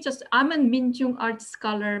 Let me just, I'm a Minjung art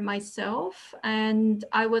scholar myself, and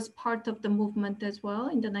I was part of the movement as well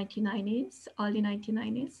in the 1990s, early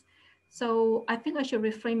 1990s. So I think I should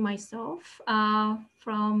refrain myself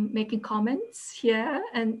from making comments here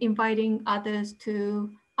and inviting others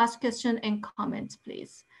to ask questions and comments,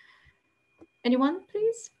 please. Anyone,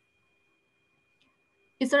 please?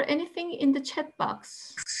 Is there anything in the chat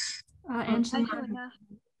box? Angelina.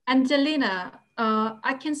 Angelina,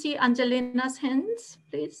 I can see Angelina's hands,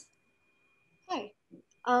 please. Hi,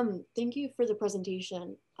 thank you for the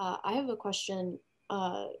presentation. I have a question,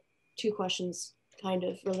 two questions kind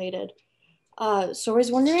of related. So I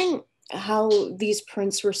was wondering how these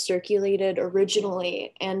prints were circulated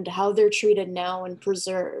originally and how they're treated now and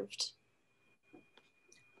preserved.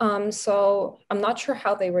 So I'm not sure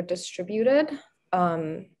how they were distributed.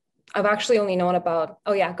 I've actually only known about,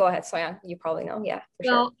 oh yeah, go ahead, Soyang, you probably know, yeah, for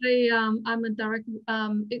well, sure. I'm a direct,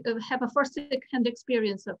 have a first-hand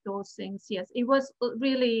experience of those things, yes. It was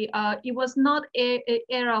really, it was not an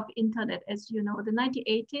era of internet, as you know, the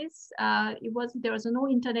 1980s, there was no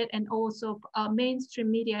internet, and also mainstream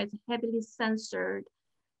media is heavily censored.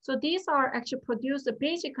 So these are actually produced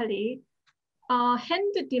basically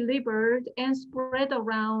hand-delivered and spread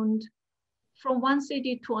around from one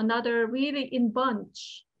city to another, really in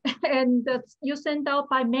bunch. And you send out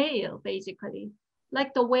by mail, basically,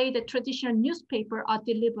 like the way the traditional newspaper are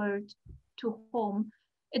delivered to home.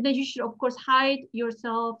 And then you should, of course, hide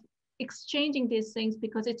yourself exchanging these things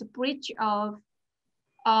because it's a breach of,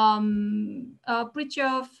 yes,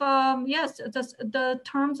 the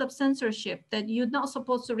terms of censorship, that you're not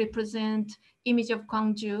supposed to represent image of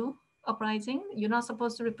Gwangju uprising. You're not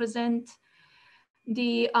supposed to represent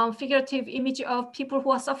the figurative image of people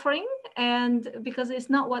who are suffering, and because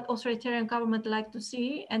it's not what authoritarian government like to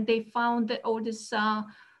see. And they found that all these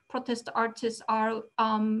protest artists are,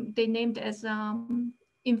 they named as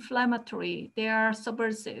inflammatory, they are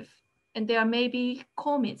subversive, and they are maybe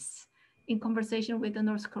communists in conversation with the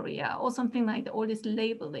North Korea or something like that, all this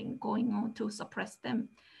labeling going on to suppress them.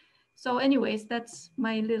 So anyways, that's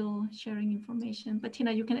my little sharing information. But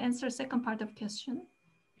Tina, you can answer second part of question.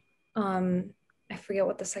 I forget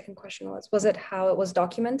what the second question was. Was it how it was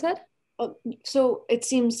documented? So it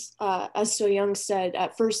seems, as Soyang said,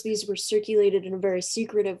 at first these were circulated in a very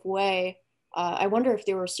secretive way. I wonder if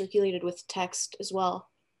they were circulated with text as well.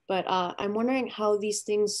 But I'm wondering how these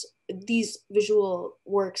visual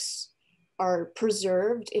works are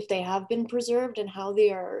preserved, if they have been preserved, and how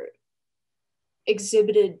they are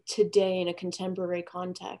exhibited today in a contemporary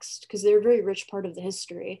context, because they're a very rich part of the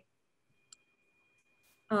history.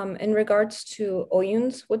 In regards to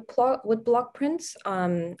Oyun's woodblock prints,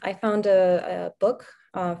 I found a book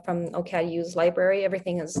from OCADU's library.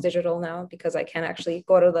 Everything is digital now because I can't actually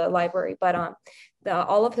go to the library, but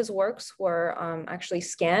all of his works were actually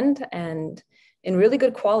scanned and in really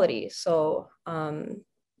good quality. So I'm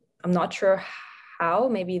not sure how,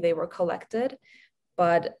 maybe they were collected,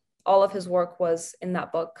 but all of his work was in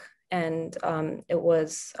that book, and it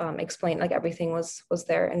was explained, like everything was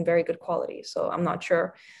there in very good quality. So I'm not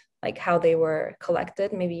sure like how they were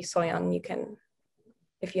collected. Maybe Soyang, you can,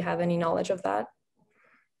 if you have any knowledge of that.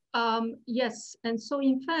 Yes, and so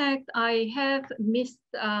in fact, I have missed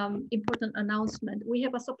important announcement. We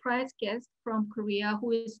have a surprise guest from Korea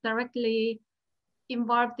who is directly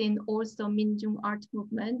involved in also Minjung art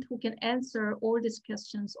movement, who can answer all these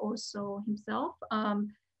questions also himself.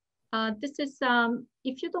 This is,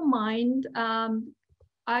 if you don't mind,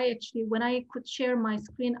 I actually, when I could share my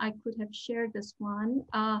screen, I could have shared this one.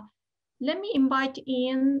 Let me invite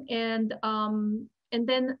in, and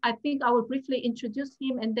then I think I will briefly introduce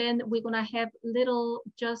him, and then we're gonna have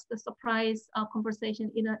just a surprise conversation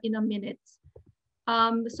in a minute.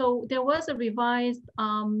 So there was a revised,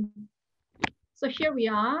 so here we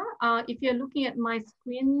are. If you're looking at my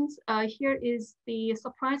screens, here is the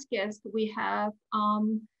surprise guest we have.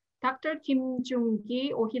 Dr. Gim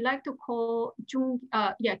Jungi, or he like to call Gim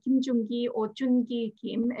Jungi or Jungi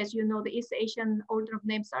Kim. As you know, the East Asian order of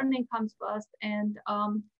name, surname comes first, and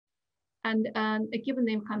a given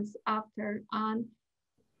name comes after.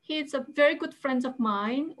 He's a very good friend of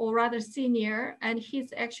mine, or rather senior, and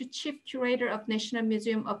he's actually chief curator of National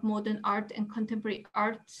Museum of Modern Art and Contemporary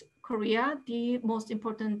Art Korea, the most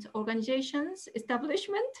important organizations,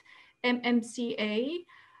 establishment, MMCA.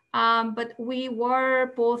 But we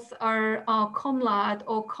were both our comrade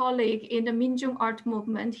or colleague in the Minjung art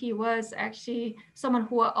movement. He was actually someone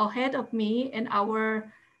who was ahead of me and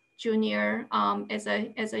our junior as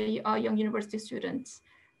a young university student.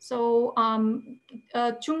 So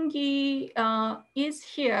Jungi is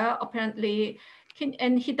here apparently,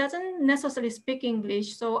 and he doesn't necessarily speak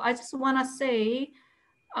English. So I just want to say,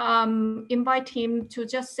 invite him to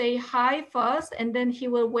just say hi first, and then he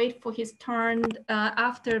will wait for his turn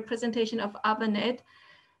after presentation of Avneet.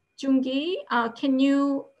 Jungi, can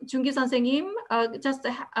you, Jungi 선생님, just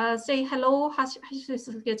say hello, 하실 수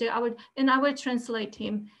있을게요? I will translate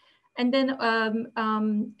him. And then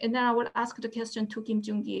I will ask the question to Gim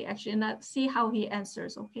Jungi, actually, and see how he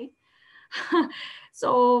answers, okay?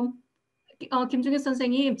 So, 김중기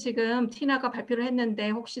선생님, 지금 티나가 발표를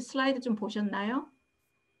했는데 혹시 슬라이드 좀 보셨나요?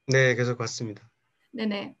 네, 계속 봤습니다.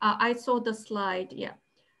 네네. I saw the slide. Yeah.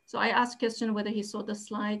 So I asked question whether he saw the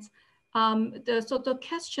slides. So the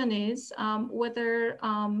question is whether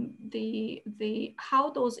how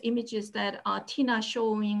those images that Tina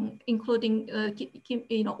showing, including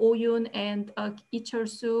Oyun and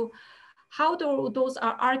Ichol-soo, how those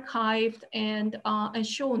are archived and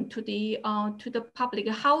shown to the public,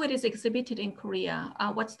 how it is exhibited in Korea,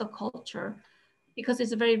 what's the culture, because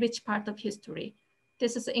it's a very rich part of history.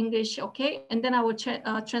 This is English, okay? And then I will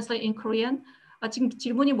translate in Korean. 지금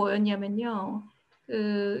질문이 뭐였냐면요.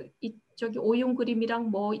 저기 오용 그림이랑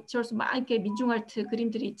뭐 이철수 막 이렇게 민중 아트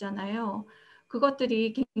그림들이 있잖아요.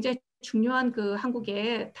 그것들이 굉장히 중요한 그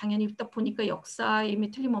한국의 당연히 딱 보니까 역사임이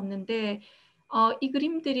틀림없는데 이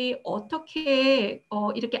그림들이 어떻게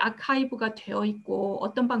이렇게 아카이브가 되어 있고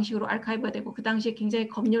어떤 방식으로 아카이브가 되고 그 당시에 굉장히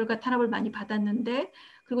검열과 탄압을 많이 받았는데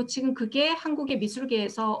그리고 지금 그게 한국의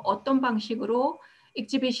미술계에서 어떤 방식으로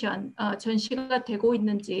익지비션, 전시가 되고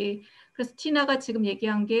있는지. 그래서 티나가 지금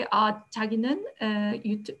얘기한 게 자기는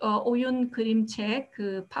오윤 그림책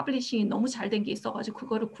그 퍼블리싱이 너무 잘 된 게 있어가지고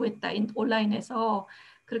그거를 구했다 온라인에서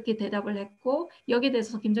그렇게 대답을 했고 여기에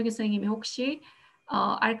대해서 김정기 선생님이 혹시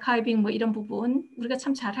아카이빙 뭐 이런 부분 우리가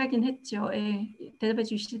참 잘하긴 했죠. 예, 대답해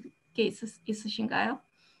주실 게 있으신가요?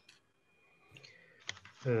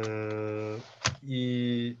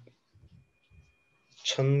 이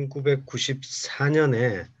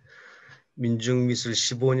 1994년에 민중미술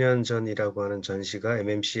 15년 전이라고 하는 전시가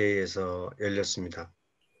MMCA에서 열렸습니다.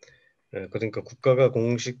 그러니까 국가가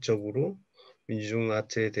공식적으로 민중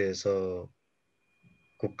아트에 대해서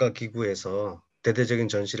국가기구에서 대대적인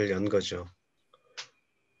전시를 연 거죠.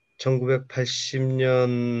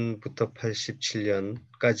 1980년부터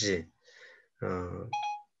 87년까지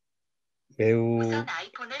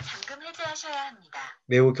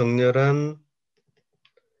매우 격렬한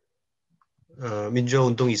민주화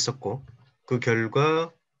운동이 있었고 그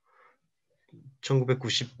결과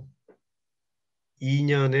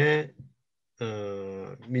 1992년에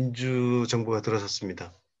민주정부가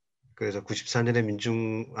들어섰습니다. 그래서 94년에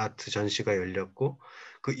민중 아트 전시가 열렸고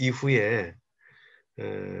그 이후에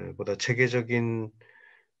보다 체계적인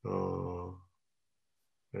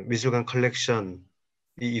미술관 컬렉션이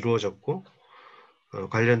이루어졌고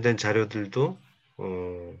관련된 자료들도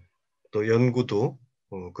또 연구도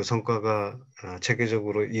그 성과가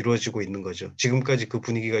체계적으로 이루어지고 있는 거죠. 지금까지 그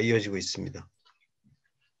분위기가 이어지고 있습니다.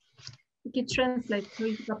 이렇게 translate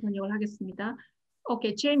저희가 번역을 하겠습니다.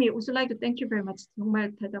 Okay, Jamie, would you like to thank you very much.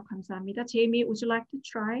 정말 대답 감사합니다. Jamie, would you like to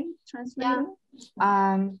try translating?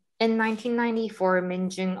 Yeah. In 1994,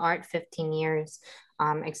 Minjung Art 15 Years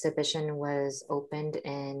exhibition was opened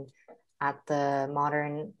at the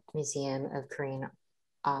Modern Museum of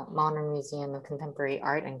Contemporary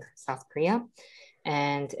Art in South Korea.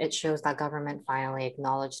 And it shows that government finally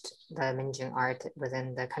acknowledged the Minjung art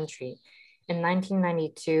within the country. In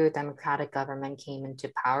 1992, democratic government came into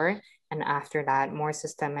power. And after that, more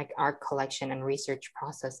systemic art collection and research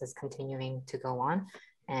process is continuing to go on.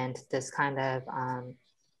 And this kind of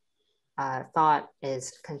thought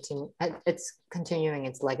is continuing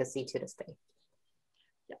its legacy to this day.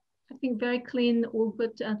 Yeah, I think very clean, all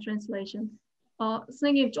good translation.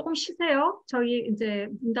 선생님 조금 쉬세요. 저희 이제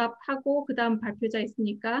문답하고 그다음 발표자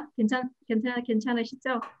있으니까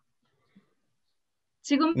괜찮으시죠?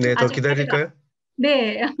 지금 네, 더 기다릴까요?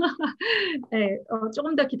 네, 네,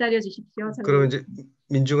 조금 더 기다려 주십시오. 그럼 이제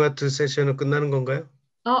민중아트 세션은 끝나는 건가요?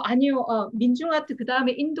 아니요, 민중아트 그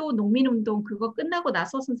다음에 인도 농민운동 그거 끝나고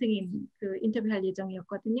나서 선생님 그 인터뷰할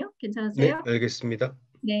예정이었거든요. 괜찮으세요? 네, 알겠습니다.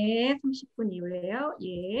 네, 30분 이후에요.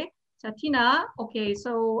 예, 자, Tina. Okay,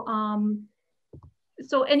 so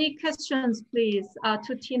any questions, please,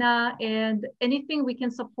 to Tina, and anything we can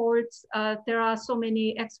support. There are so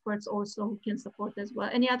many experts also who can support as well.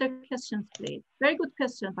 Any other questions, please? Very good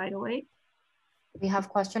question, by the way. We have a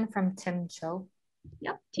question from Tim Cho.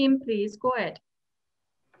 Yep, Tim, please go ahead.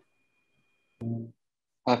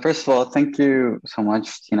 First of all, thank you so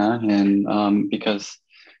much, Tina, and because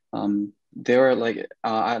they were like,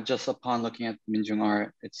 just upon looking at Minjung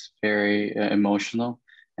art, it's very emotional.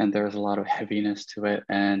 And there's a lot of heaviness to it,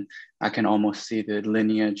 and I can almost see the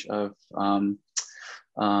lineage of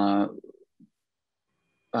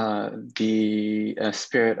the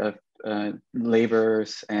spirit of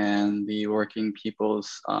laborers and the working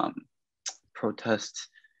people's protest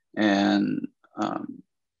and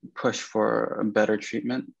push for better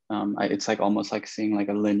treatment. It's like almost like seeing like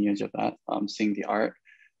a lineage of that, seeing the art.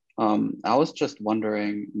 I was just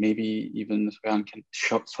wondering, maybe even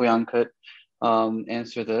Soyang could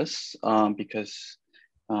answer this because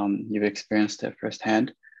you've experienced it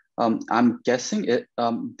firsthand. I'm guessing the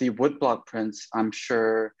woodblock prints, I'm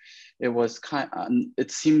sure it was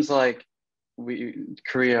it seems like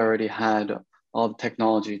Korea already had all the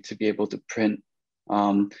technology to be able to print.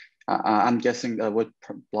 I'm guessing the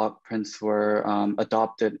woodblock prints were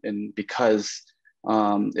adopted because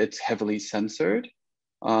it's heavily censored.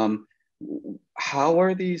 How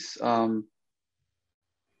are these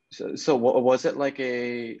So was it like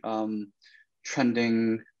a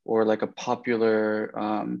trending or like a popular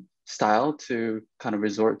style to kind of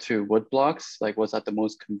resort to wood blocks? Like, was that the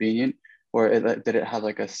most convenient, or did it have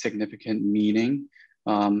like a significant meaning?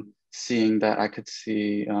 Seeing that I could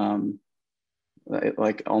see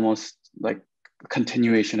like almost like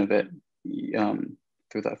continuation of it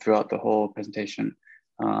throughout the whole presentation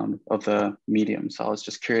of the medium. So I was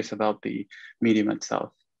just curious about the medium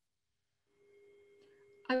itself.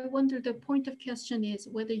 I wonder, the point of question is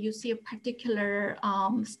whether you see a particular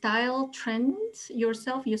style trend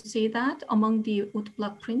yourself. You see that among the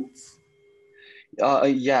woodblock prints?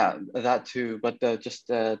 Yeah, that too. But just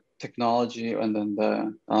the technology and then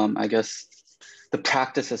the I guess the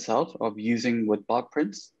practice itself of using woodblock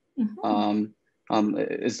prints. Mm-hmm.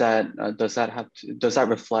 Is that does that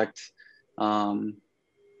reflect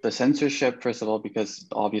the censorship, first of all, because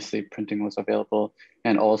obviously printing was available,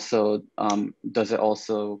 and also does it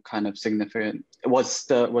also kind of significant, was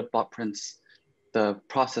the woodblock prints, the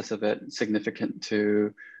process of it significant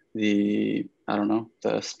to the, I don't know,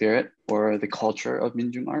 the spirit or the culture of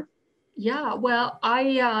Minjung art? Yeah, well,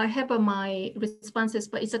 I have my responses,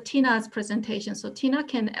 but it's a Tina's presentation. So Tina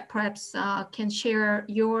can perhaps can share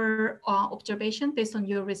your observation based on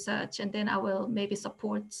your research, and then I will maybe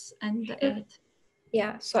support and add.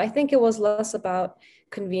 Yeah, so I think it was less about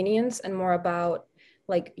convenience and more about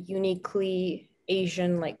like uniquely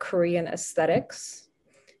Asian, like Korean aesthetics.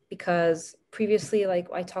 Because previously, like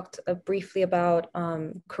I talked briefly about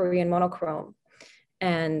Korean monochrome.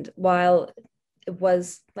 And while it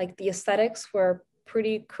was like the aesthetics were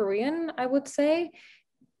pretty Korean, I would say,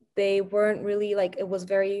 they weren't really like, it was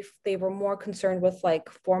very, they were more concerned with like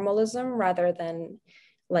formalism rather than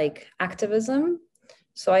like activism.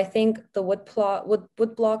 So I think the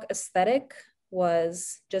woodblock aesthetic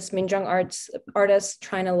was just Minjung artists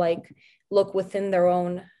trying to like look within their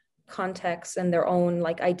own context and their own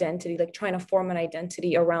like identity, like trying to form an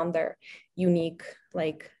identity around their unique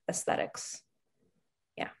like aesthetics.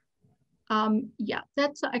 Yeah,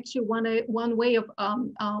 that's actually one way of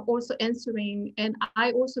also answering, and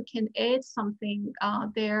I also can add something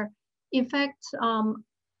there. In fact,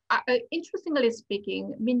 interestingly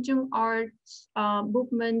speaking, Minjung art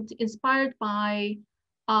movement inspired by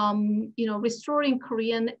restoring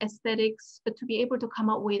Korean aesthetics to be able to come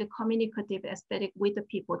up with a communicative aesthetic with the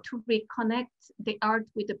people, to reconnect the art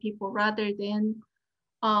with the people rather than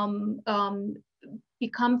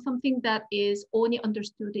become something that is only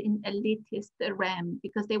understood in elitist realm,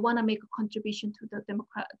 because they want to make a contribution to the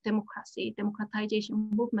democratization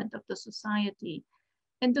movement of the society.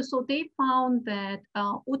 And so they found that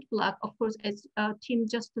woodblock, of course, as Tim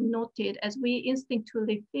just noted, as we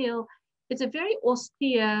instinctually feel, it's a very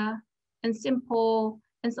austere and simple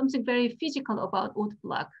and something very physical about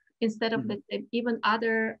woodblock instead of let's say, even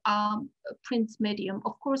other print medium.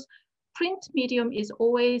 Of course, print medium is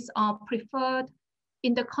always preferred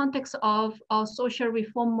in the context of social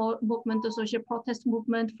reform movement, the social protest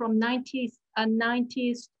movement from 1930s,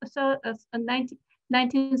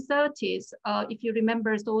 if you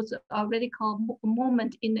remember those radical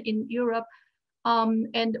movement in Europe.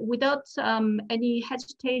 And without any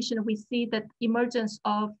hesitation, we see that emergence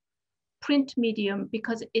of print medium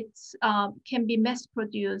because it's can be mass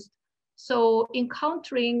produced. So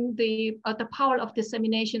encountering the power of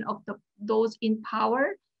dissemination of those in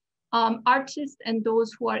power, artists and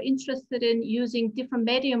those who are interested in using different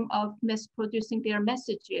medium of mass producing their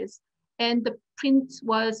messages, and the print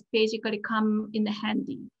was basically come in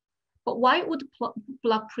handy. But why would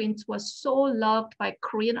block print was so loved by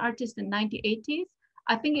Korean artists in 1980s?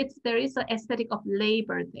 I think there is an aesthetic of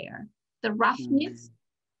labor there, the roughness,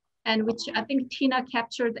 and which I think Tina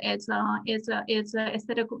captured as a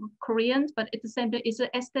aesthetic of Koreans, but at the same time, it's an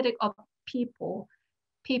aesthetic of people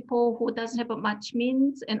who doesn't have much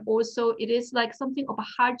means, and also it is like something of a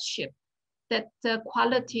hardship, that the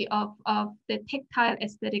quality of the tactile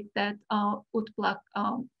aesthetic that woodblock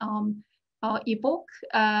evoke,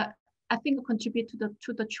 I think contribute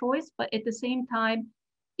to the choice. But at the same time,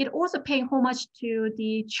 it also paying homage to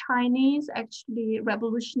the Chinese actually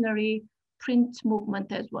revolutionary print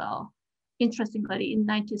movement as well, interestingly, in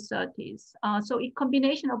 1930s. So a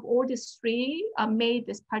combination of all these three made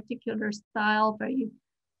this particular style very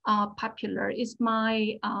popular, is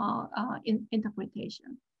my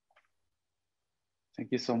interpretation.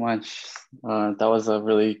 Thank you so much. That was a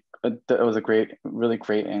really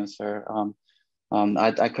great answer.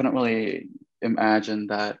 I couldn't really imagine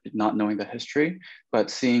that, not knowing the history, but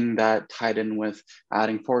seeing that tied in with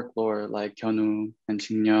adding folklore like Kyonu and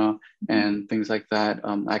Jingyo and things like that.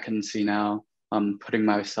 I can see now putting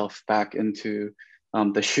myself back into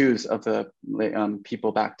the shoes of the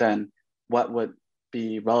people back then, what would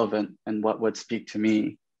be relevant and what would speak to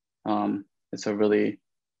me. It's a really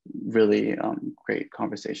great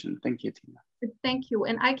conversation. Thank you, Tina. Thank you.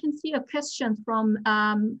 And I can see a question from,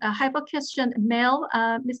 I have a question, Mel,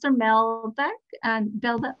 Mr. Melbeck, and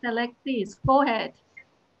Belek, please, go ahead.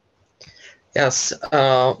 Yes,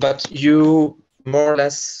 but you more or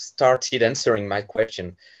less started answering my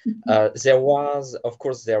question. There was, of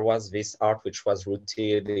course, this art which was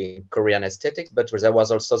rooted in Korean aesthetics, but there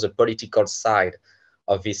was also the political side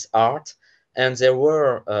of this art. And there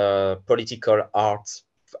were political art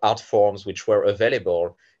forms which were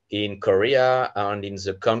available in Korea and in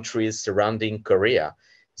the countries surrounding Korea.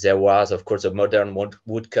 There was, of course, a modern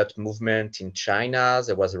woodcut movement in China.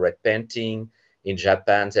 There was a red painting. In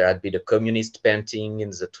Japan, there had been a communist painting in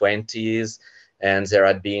the 20s. And there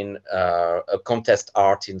had been a contest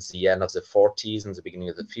art in the end of the 40s and the beginning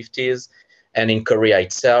of the 50s. And in Korea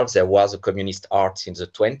itself, there was a communist art in the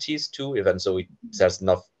 20s too, even though there's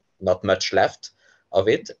not much left of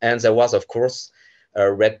it. And there was, of course, a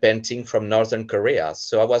red painting from Northern Korea.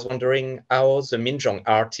 So I was wondering how the Minjung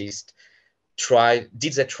artists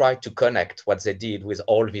did they try to connect what they did with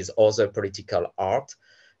all these other political art,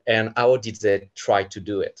 and how did they try to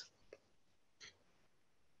do it?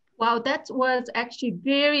 Wow, that was actually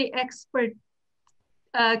very expert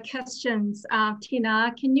questions.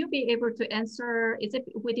 Tina, can you be able to answer? Is it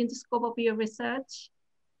within the scope of your research?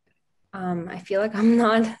 I feel like I'm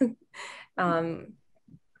not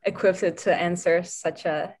equipped to answer such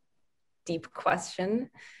a deep question.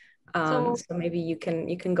 So maybe you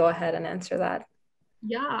can go ahead and answer that.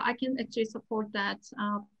 Yeah, I can actually support that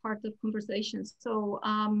part of conversation.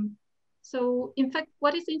 So, in fact,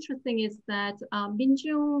 what is interesting is that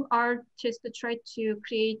Minjung artists try to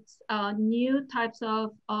create new types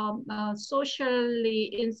of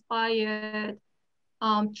socially inspired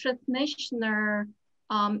transnational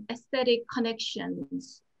aesthetic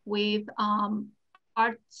connections with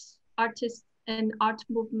artists and art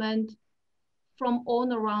movement from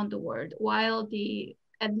all around the world, while the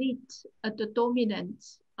elite, the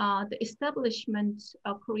dominant, the establishment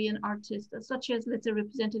of Korean artists, such as, let's say,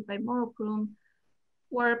 represented by Monochrome,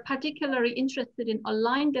 were particularly interested in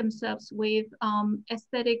aligning themselves with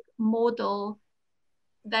aesthetic model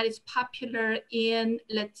that is popular in,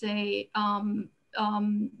 let's say,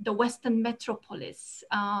 the Western metropolis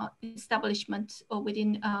establishment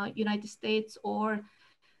within United States or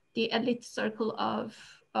the elite circle of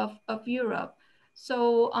Europe.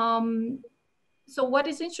 So, so what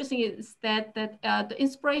is interesting is that the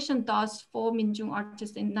inspiration thus for Minjung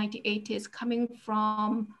artists in 1980s coming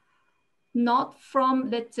from, not from,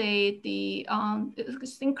 let's say, the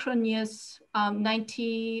synchronous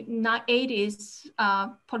 1980s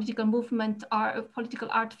political movement or political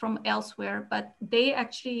art from elsewhere, but they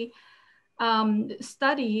actually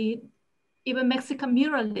study even Mexican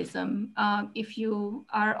muralism, if you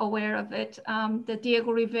are aware of it, the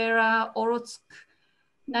Diego Rivera, Orozco,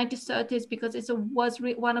 1930s, because it was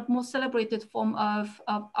one of most celebrated form of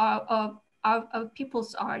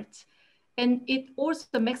people's art. And it also,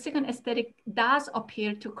 the Mexican aesthetic does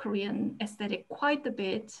appear to Korean aesthetic quite a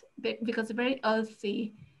bit, because it's very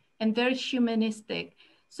earthy and very humanistic.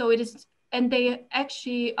 So it is, and they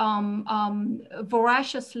actually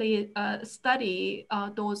voraciously study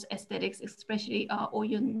those aesthetics, especially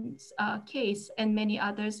Oyun's case and many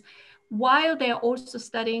others, while they're also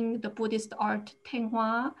studying the Buddhist art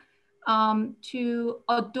Tenghwa, to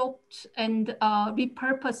adopt and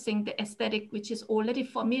repurposing the aesthetic, which is already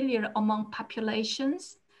familiar among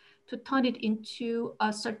populations, to turn it into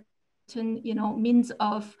a certain, means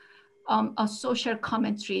of a social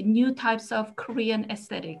commentary, new types of Korean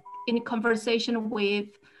aesthetic in conversation with,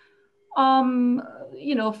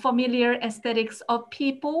 familiar aesthetics of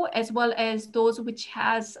people, as well as those which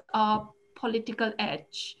has a political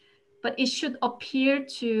edge. But it should appear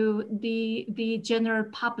to the general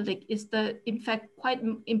public is in fact, quite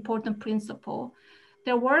important principle.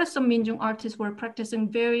 There were some Minjung artists who were practicing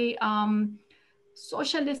very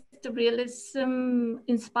socialist realism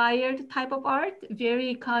inspired type of art,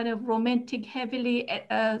 very kind of romantic, heavily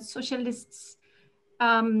socialist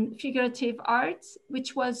figurative art,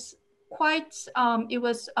 which was quite, it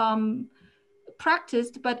was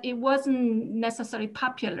practiced, but it wasn't necessarily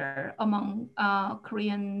popular among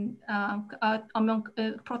Korean, among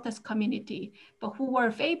protest community. But who were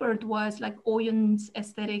favored was like Oyun's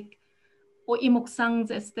aesthetic or Im Ok-sang's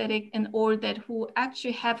aesthetic and all that, who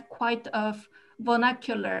actually have quite of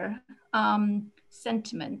vernacular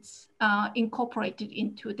sentiments incorporated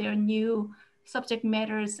into their new subject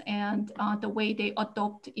matters and the way they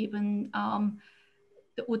adopt even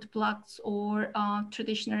the wood blocks or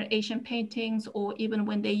traditional Asian paintings, or even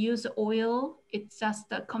when they use oil, it's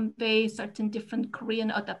just convey certain different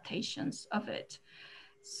Korean adaptations of it.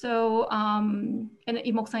 So, and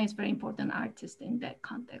Im Ok-sang is a very important artist in that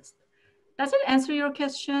context. Does it answer your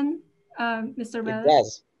question, Mr. Bell? It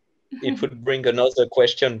does. It would bring another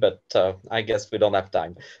question, but I guess we don't have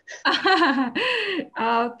time.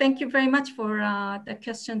 Thank you very much for the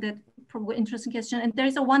question, that probably interesting question. And there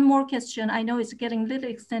is one more question. I know it's getting a little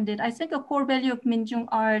extended. I think a core value of Minjung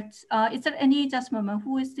art, is there any, just a moment,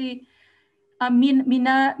 who is the,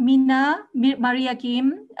 Maria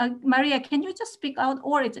Gim? Maria, can you just speak out?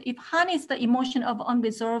 Or if Han is the emotion of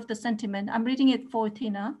unresolved sentiment, I'm reading it for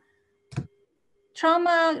Tina.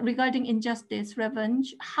 Trauma regarding injustice,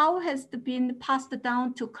 revenge, how has it been passed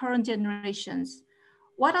down to current generations?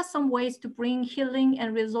 What are some ways to bring healing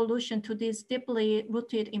and resolution to these deeply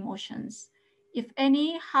rooted emotions? If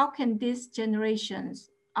any, how can these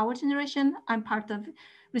generations, our generation, I'm part of,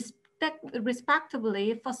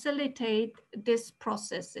 respectively facilitate these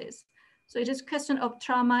processes? So it is a question of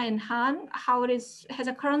trauma and Han, how it has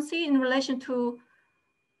a currency in relation to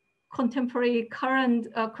contemporary current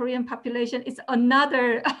Korean population. Is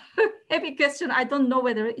another heavy question. I don't know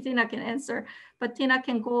whether Tina can answer, but Tina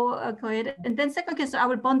can go ahead. And then second question, I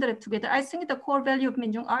will bundle it together. I think the core value of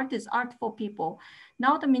Minjung art is art for people.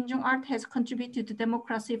 Now the Minjung art has contributed to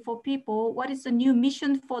democracy for people. What is the new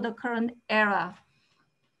mission for the current era?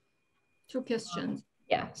 Two questions.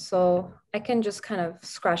 Yeah, so I can just kind of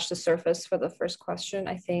scratch the surface for the first question.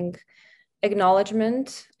 I think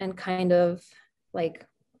acknowledgement and kind of like,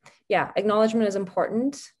 yeah, acknowledgement is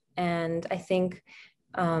important. And I think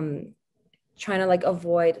trying to like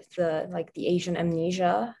avoid the Asian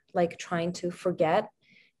amnesia, like trying to forget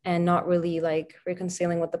and not really like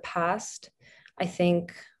reconciling with the past. I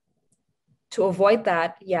think to avoid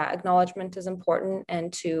that, yeah, acknowledgement is important,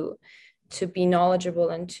 and to be knowledgeable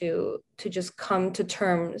and to just come to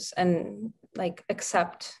terms and like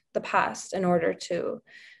accept the past in order to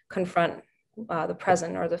confront the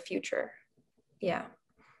present or the future. Yeah.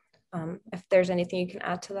 If there's anything you can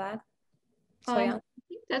add to that, Soyang. I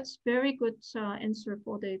think that's very good answer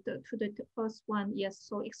for the first one. Yes,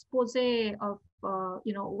 so expose of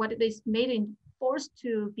what it is forced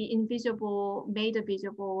to be invisible, made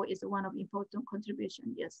visible is one of important contribution.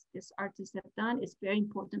 Yes, this artists have done. It's very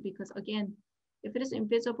important because again, if it is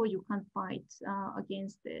invisible, you can't fight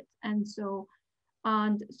against it. And so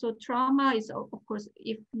trauma is, of course,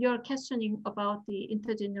 if you're questioning about the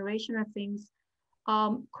intergenerational things,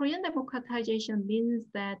 Korean democratization means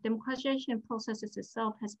that democratization processes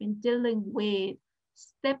itself has been dealing with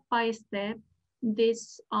step by step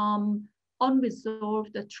this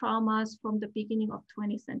unresolved traumas from the beginning of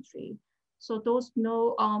 20th century. So those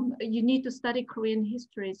know, you need to study Korean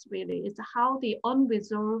histories really. It's how the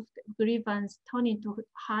unresolved grievance turned into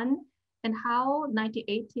Han, and how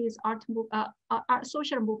 1980s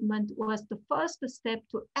social movement was the first step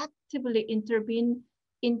to actively intervene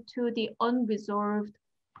into the unresolved,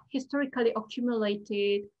 historically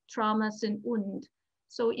accumulated traumas and wounds.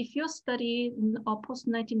 So if you study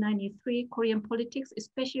post-1993 Korean politics,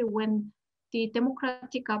 especially when the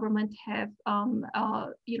democratic government have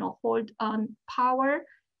hold on power,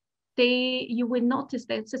 you will notice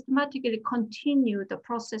that systematically continue the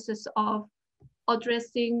processes of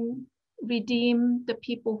addressing, redeem the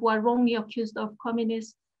people who are wrongly accused of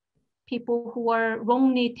communists, people who are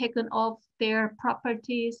wrongly taken off their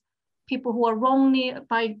properties, people who are wrongly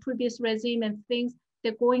by previous regime and things.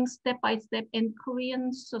 They're going step by step. And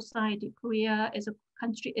Korean society, Korea as a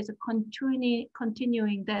country, is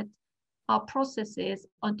continuing that processes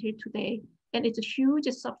until today. And it's a huge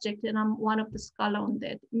subject, and I'm one of the scholars on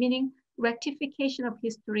that, meaning rectification of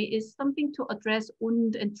history is something to address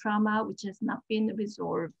wound and trauma which has not been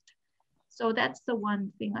resolved. So that's the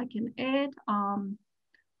one thing I can add.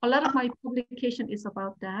 A lot of my publication is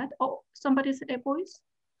about that. Oh, somebody's a voice?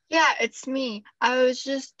 Yeah, it's me.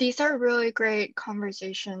 These are really great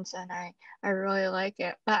conversations and I really like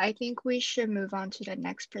it, but I think we should move on to the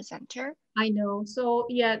next presenter. I know. So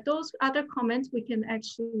yeah, those other comments we can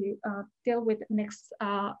actually deal with next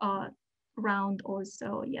round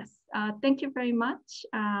also. Yes. Thank you very much,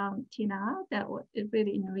 Tina. It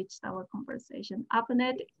really enriched our conversation.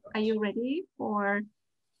 Avneet, are you ready for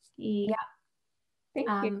the? Yeah. Thank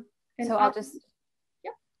you. And so I'll just.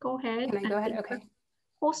 Yeah. Go ahead. Can I go ahead? Okay.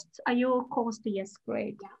 Host, are you host? Yes,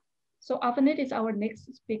 great. Yeah. So Avneet is our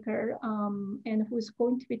next speaker, and who is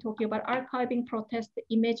going to be talking about archiving protest,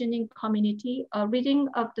 imagining community, a reading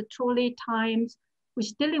of the Trolley Times, which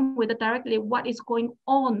is dealing with directly what is going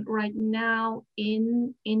on right now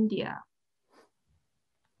in India.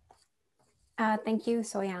 Thank you,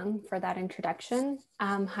 Soyang, for that introduction.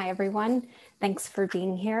 Hi, everyone. Thanks for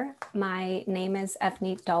being here. My name is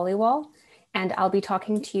Avneet Dhaliwal, and I'll be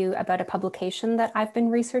talking to you about a publication that I've been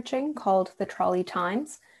researching called the Trolley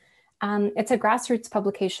Times. It's a grassroots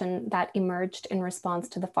publication that emerged in response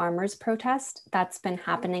to the farmers' protest that's been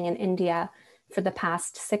happening in India for the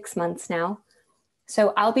past 6 months now.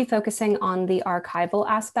 So I'll be focusing on the archival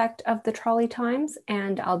aspect of the Trolley Times,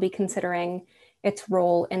 and I'll be considering its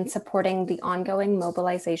role in supporting the ongoing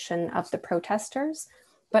mobilization of the protesters,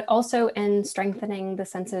 but also in strengthening the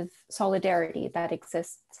sense of solidarity that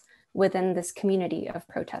exists within this community of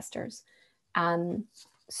protesters.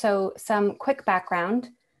 So some quick background.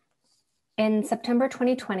 In September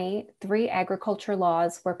 2020, 3 agriculture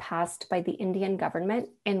laws were passed by the Indian government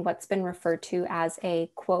in what's been referred to as a,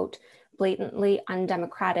 quote, blatantly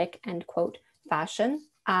undemocratic, end quote, fashion.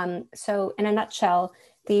 So in a nutshell,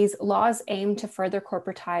 these laws aim to further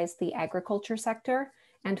corporatize the agriculture sector,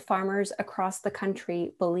 and farmers across the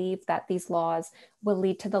country believe that these laws will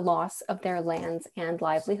lead to the loss of their lands and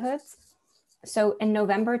livelihoods. So in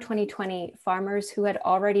November 2020, farmers who had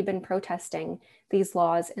already been protesting these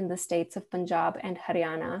laws in the states of Punjab and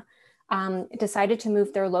Haryana decided to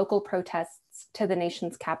move their local protests to the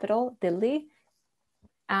nation's capital, Delhi,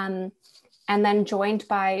 And then joined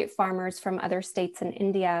by farmers from other states in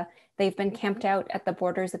India, they've been camped out at the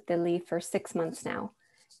borders of Delhi for 6 months now.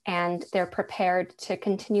 And they're prepared to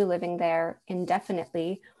continue living there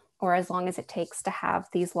indefinitely, or as long as it takes to have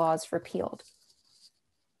these laws repealed.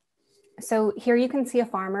 So here you can see a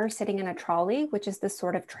farmer sitting in a trolley, which is this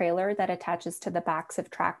sort of trailer that attaches to the backs of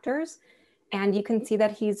tractors. And you can see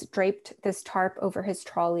that he's draped this tarp over his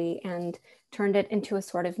trolley and turned it into a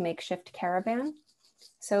sort of makeshift caravan.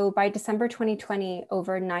 So by December 2020,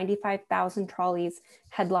 over 95,000 trolleys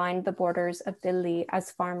had lined the borders of Delhi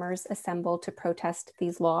as farmers assembled to protest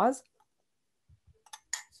these laws.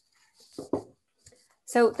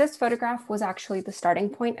 So this photograph was actually the starting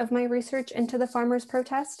point of my research into the farmers'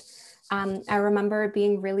 protest. I remember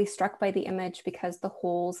being really struck by the image because the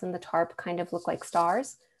holes in the tarp kind of look like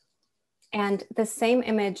stars. And the same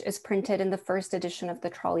image is printed in the first edition of the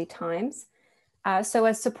Trolley Times. So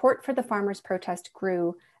as support for the farmers' protest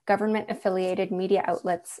grew, government-affiliated media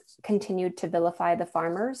outlets continued to vilify the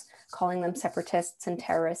farmers, calling them separatists and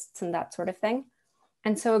terrorists and that sort of thing.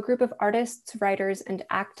 And so a group of artists, writers, and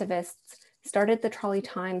activists started the Trolley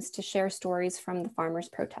Times to share stories from the farmers'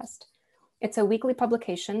 protest. It's a weekly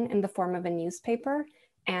publication in the form of a newspaper,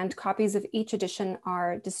 and copies of each edition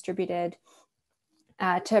are distributed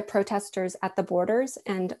to protesters at the borders,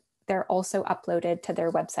 and they're also uploaded to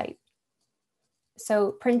their website.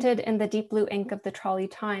 So printed in the deep blue ink of the Trolley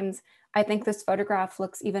Times, I think this photograph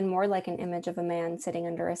looks even more like an image of a man sitting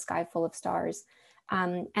under a sky full of stars.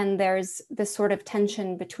 And there's this sort of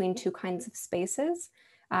tension between two kinds of spaces.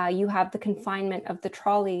 You have the confinement of the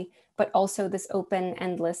trolley, but also this open,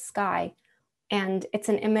 endless sky. And it's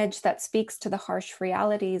an image that speaks to the harsh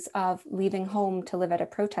realities of leaving home to live at a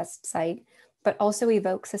protest site, but also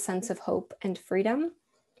evokes a sense of hope and freedom.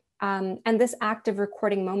 And this act of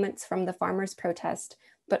recording moments from the farmers' protest,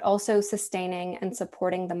 but also sustaining and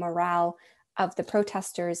supporting the morale of the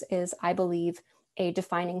protesters is, I believe, a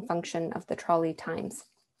defining function of the Trolley Times.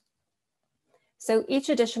 So each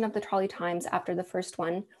edition of the Trolley Times after the first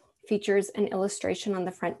one features an illustration on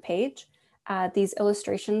the front page. These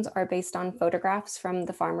illustrations are based on photographs from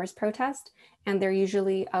the farmers' protest, and they're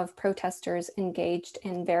usually of protesters engaged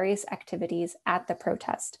in various activities at the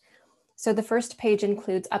protest. So the first page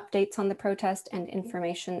includes updates on the protest and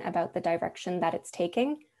information about the direction that it's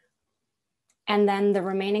taking. And then the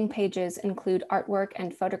remaining pages include artwork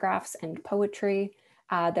and photographs and poetry.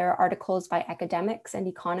 There are articles by academics and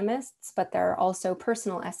economists, but there are also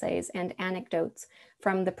personal essays and anecdotes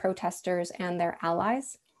from the protesters and their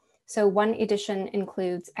allies. So one edition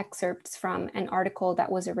includes excerpts from an article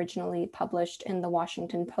that was originally published in the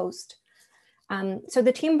Washington Post. So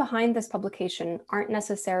the team behind this publication aren't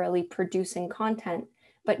necessarily producing content,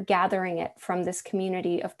 but gathering it from this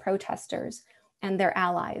community of protesters and their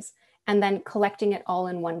allies, and then collecting it all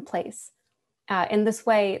in one place. In this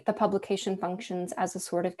way, the publication functions as a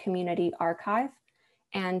sort of community archive.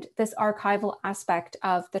 And this archival aspect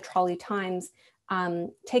of the Trolley Times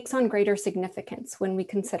takes on greater significance when we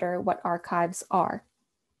consider what archives are.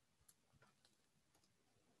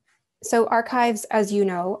 So archives, as you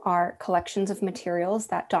know, are collections of materials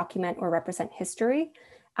that document or represent history,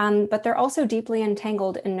 but they're also deeply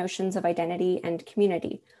entangled in notions of identity and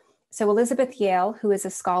community. So Elizabeth Yale, who is a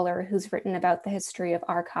scholar who's written about the history of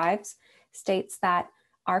archives, states that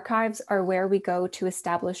archives are where we go to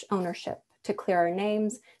establish ownership, to clear our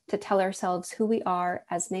names, to tell ourselves who we are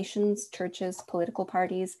as nations, churches, political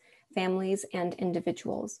parties, families, and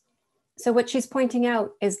individuals. So what she's pointing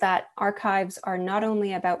out is that archives are not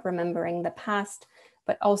only about remembering the past,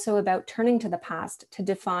 but also about turning to the past to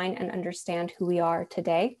define and understand who we are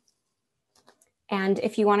today. And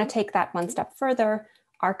if you want to take that one step further,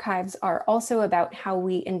 archives are also about how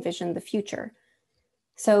we envision the future.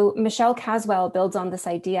 So Michelle Caswell builds on this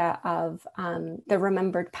idea of the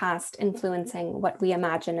remembered past influencing what we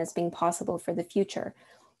imagine as being possible for the future.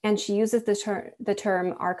 And she uses the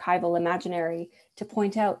term archival imaginary to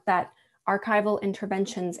point out that archival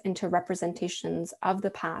interventions into representations of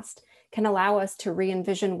the past can allow us to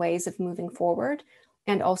re-envision ways of moving forward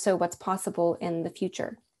and also what's possible in the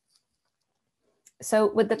future.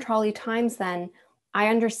 So with the Trolley Times then, I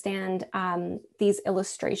understand these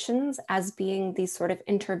illustrations as being these sort of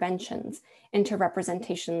interventions into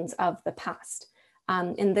representations of the past,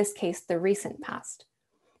 in this case, the recent past.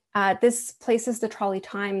 This places the Trolley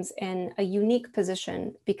Times in a unique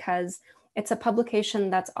position because it's a publication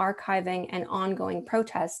that's archiving an ongoing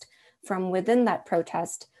protest from within that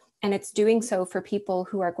protest, and it's doing so for people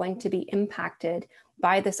who are going to be impacted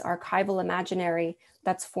by this archival imaginary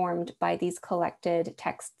that's formed by these collected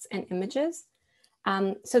texts and images.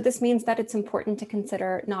 So this means that it's important to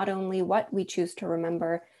consider not only what we choose to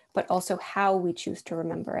remember, but also how we choose to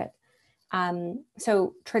remember it.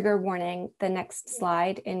 So trigger warning, the next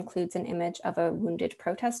slide includes an image of a wounded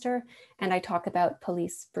protester, and I talk about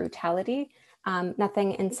police brutality.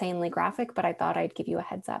 Nothing insanely graphic, but I thought I'd give you a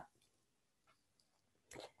heads up.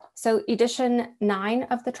 So edition 9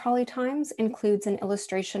 of the Trolley Times includes an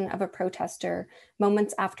illustration of a protester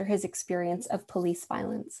moments after his experience of police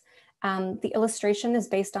violence. The illustration is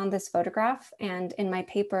based on this photograph, and in my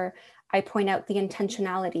paper, I point out the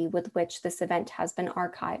intentionality with which this event has been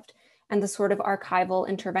archived and the sort of archival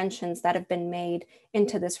interventions that have been made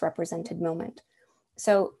into this represented moment.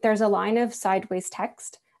 So there's a line of sideways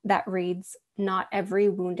text that reads, "Not every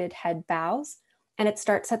wounded head bows," and it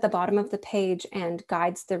starts at the bottom of the page and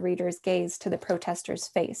guides the reader's gaze to the protester's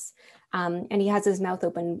face. And he has his mouth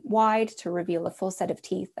open wide to reveal a full set of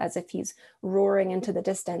teeth as if he's roaring into the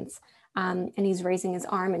distance, and he's raising his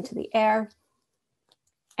arm into the air.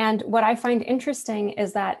 And what I find interesting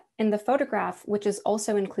is that in the photograph, which is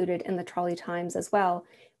also included in the Trolley Times as well,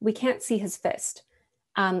 we can't see his fist.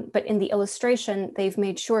 But in the illustration, they've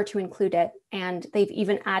made sure to include it, and they've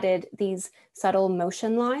even added these subtle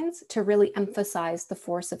motion lines to really emphasize the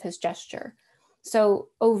force of his gesture. So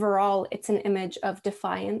overall, it's an image of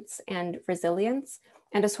defiance and resilience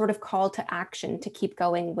and a sort of call to action to keep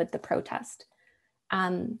going with the protest.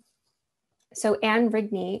 So Anne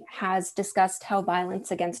Rigney has discussed how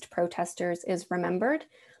violence against protesters is remembered,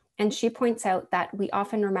 and she points out that we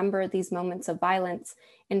often remember these moments of violence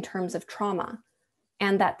in terms of trauma,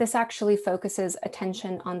 and that this actually focuses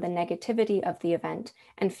attention on the negativity of the event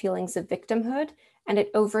and feelings of victimhood, and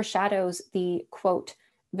it overshadows the, quote,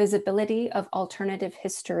 visibility of alternative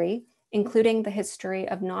history, including the history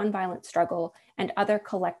of nonviolent struggle and other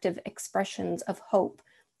collective expressions of hope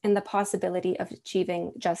and the possibility of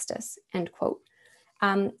achieving justice, end quote.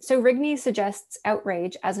 So Rigney suggests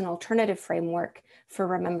outrage as an alternative framework for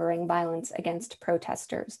remembering violence against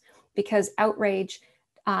protesters, because outrage,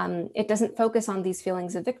 it doesn't focus on these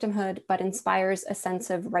feelings of victimhood, but inspires a sense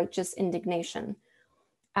of righteous indignation.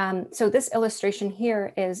 So this illustration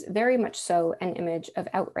here is very much so an image of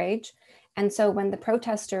outrage. And so when the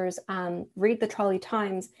protesters read the Trolley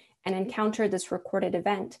Times and encounter this recorded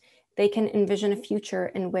event, they can envision a future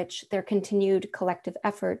in which their continued collective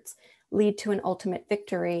efforts lead to an ultimate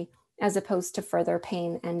victory, as opposed to further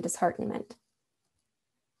pain and disheartenment.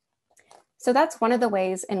 So that's one of the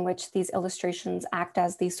ways in which these illustrations act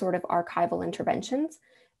as these sort of archival interventions.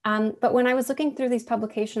 But when I was looking through these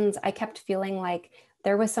publications, I kept feeling like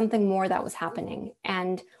there was something more that was happening.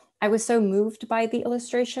 And I was so moved by the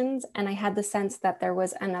illustrations, and I had the sense that there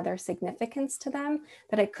was another significance to them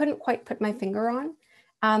that I couldn't quite put my finger on.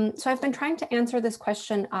 So I've been trying to answer this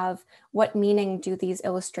question of what meaning do these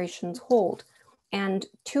illustrations hold? And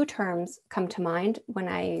two terms come to mind when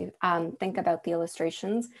I think about the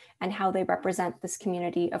illustrations and how they represent this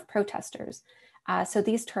community of protesters. So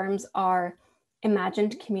these terms are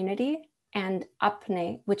imagined community and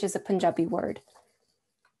apne, which is a Punjabi word.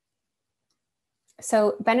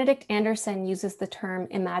 So Benedict Anderson uses the term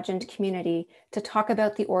imagined community to talk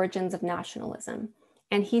about the origins of nationalism.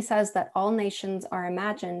 And he says that all nations are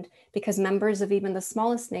imagined because members of even the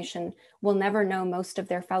smallest nation will never know most of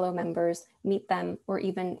their fellow members, meet them, or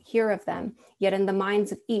even hear of them. Yet in the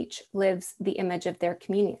minds of each lives the image of their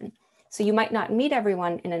communion. So you might not meet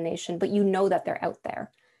everyone in a nation, but you know that they're out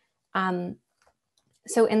there.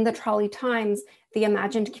 So in the Trolley Times, the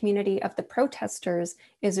imagined community of the protesters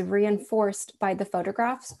is reinforced by the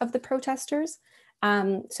photographs of the protesters.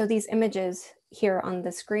 So these images here on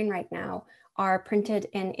the screen right now are printed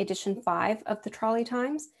in edition 5 of the Trolley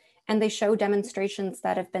Times, and they show demonstrations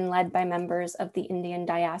that have been led by members of the Indian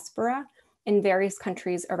diaspora in various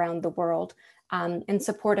countries around the world in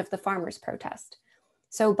support of the farmers' protest.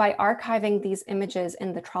 So by archiving these images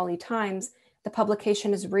in the Trolley Times, the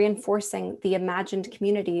publication is reinforcing the imagined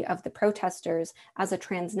community of the protesters as a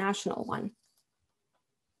transnational one.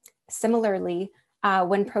 Similarly,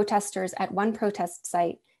 when protesters at one protest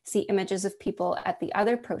site see images of people at the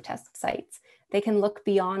other protest sites, they can look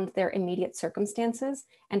beyond their immediate circumstances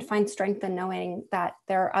and find strength in knowing that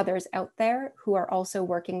there are others out there who are also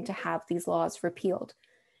working to have these laws repealed.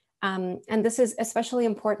 And this is especially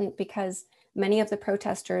important because many of the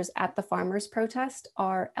protesters at the farmers' protest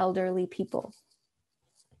are elderly people.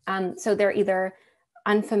 So they're either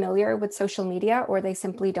unfamiliar with social media or they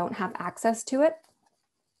simply don't have access to it.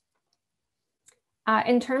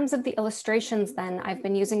 In terms of the illustrations then, I've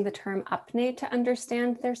been using the term apne to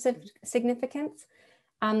understand their significance.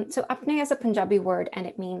 So apne is a Punjabi word and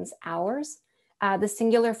it means hours. The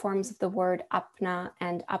singular forms of the word apna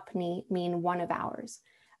and apni mean one of ours.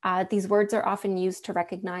 These words are often used to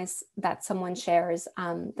recognize that someone shares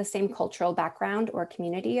the same cultural background or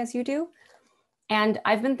community as you do. And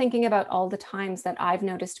I've been thinking about all the times that I've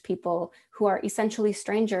noticed people who are essentially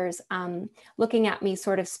strangers looking at me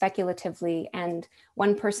sort of speculatively, and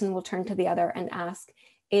one person will turn to the other and ask,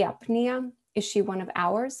 "E apniya, is she one of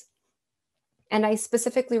ours?" And I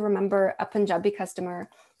specifically remember a Punjabi customer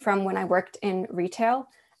from when I worked in retail,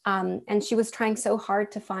 and she was trying so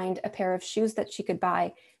hard to find a pair of shoes that she could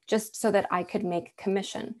buy just so that I could make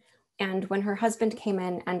commission. And when her husband came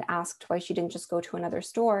in and asked why she didn't just go to another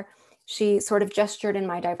store, she sort of gestured in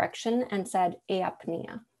my direction and said, "E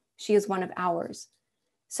apniya, she is one of ours."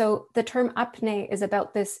 So the term apne is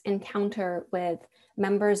about this encounter with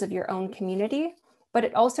members of your own community, but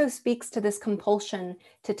it also speaks to this compulsion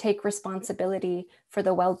to take responsibility for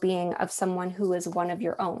the well-being of someone who is one of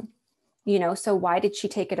your own. You know, so why did she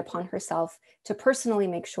take it upon herself to personally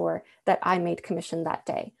make sure that I made commission that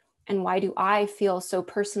day? And why do I feel so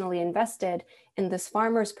personally invested in this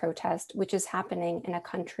farmers' protest, which is happening in a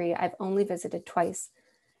country I've only visited twice?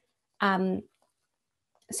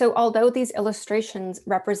 So although these illustrations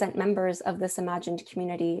represent members of this imagined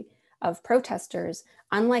community of protesters,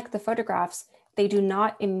 unlike the photographs, they do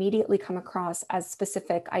not immediately come across as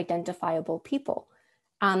specific identifiable people.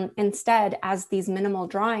 Instead, as these minimal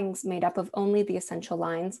drawings made up of only the essential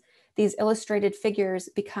lines, these illustrated figures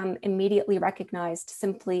become immediately recognized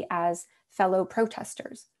simply as fellow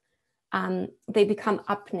protesters. They become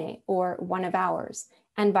apne, or one of ours.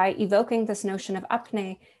 And by evoking this notion of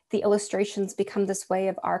apne, the illustrations become this way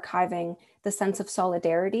of archiving the sense of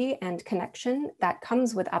solidarity and connection that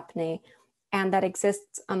comes with apne and that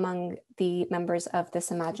exists among the members of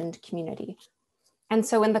this imagined community. And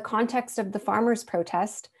so in the context of the farmers'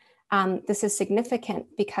 protest, this is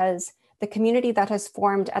significant because the community that has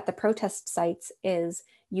formed at the protest sites is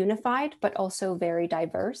unified, but also very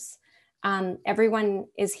diverse. Everyone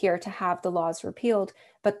is here to have the laws repealed,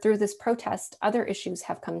 but through this protest, other issues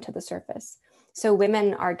have come to the surface. So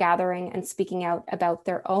women are gathering and speaking out about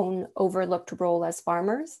their own overlooked role as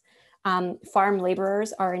farmers. Farm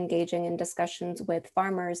laborers are engaging in discussions with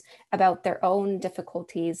farmers about their own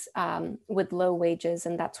difficulties with low wages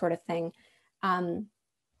and that sort of thing.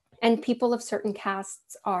 And people of certain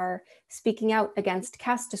castes are speaking out against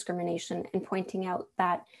caste discrimination and pointing out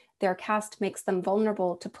that their caste makes them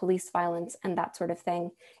vulnerable to police violence and that sort of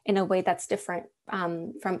thing in a way that's different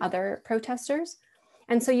from other protesters.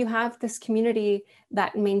 And so you have this community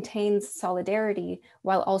that maintains solidarity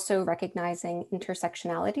while also recognizing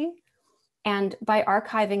intersectionality. And by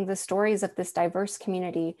archiving the stories of this diverse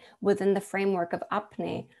community within the framework of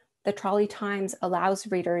apne, the Trolley Times allows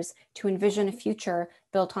readers to envision a future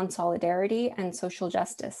built on solidarity and social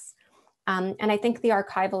justice. And I think the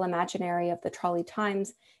archival imaginary of the Trolley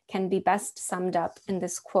Times can be best summed up in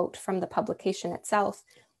this quote from the publication itself,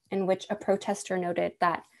 in which a protester noted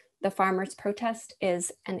that the farmers' protest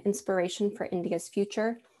is an inspiration for India's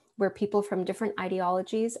future, where people from different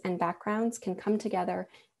ideologies and backgrounds can come together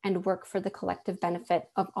and work for the collective benefit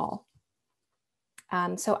of all.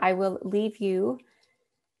 So I will leave you,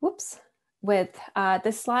 with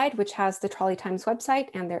this slide, which has the Trolley Times website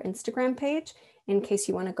and their Instagram page, in case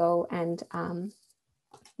you want to go and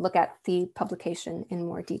look at the publication in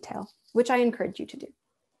more detail, which I encourage you to do.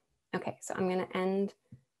 Okay, so I'm going to end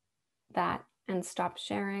that and stop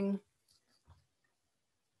sharing.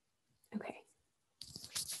 Okay.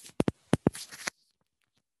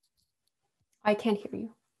 I can't hear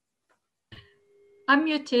you. I'm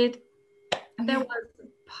muted. That was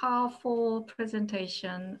a powerful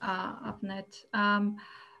presentation, Avneet.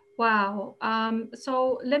 Wow.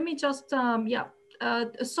 So let me just,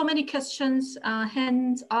 so many questions,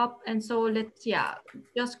 hands up. And so let's,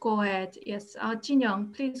 just go ahead. Yes, Jin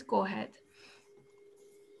Young, please go ahead.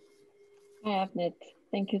 Hi, Avneet.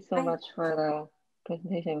 Thank you so much for the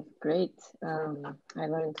presentation. It was great. I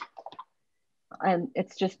learned, and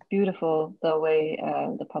it's just beautiful the way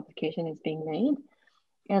the publication is being made.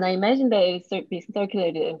 And I imagine that it's being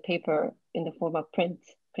circulated in paper in the form of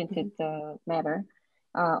printed matter.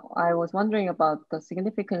 I was wondering about the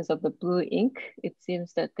significance of the blue ink. It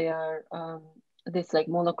seems that they are this like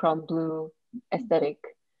monochrome blue aesthetic.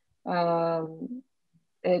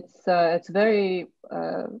 It's very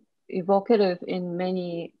evocative in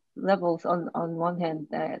many levels. On one hand,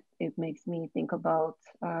 that it makes me think about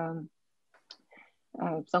some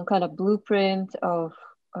kind of blueprint of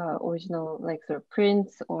original like sort of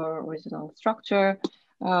prints or original structure.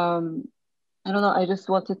 I don't know, I just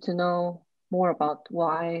wanted to know more about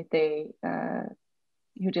why they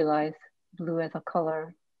utilize blue as a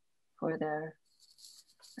color for their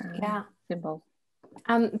symbol?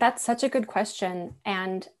 That's such a good question.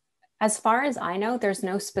 And as far as I know, there's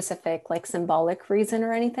no specific like symbolic reason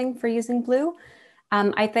or anything for using blue.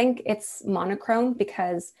 I think it's monochrome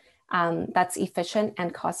because that's efficient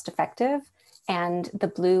and cost effective. And the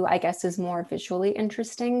blue, I guess, is more visually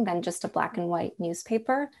interesting than just a black and white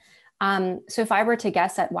newspaper. So if I were to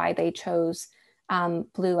guess at why they chose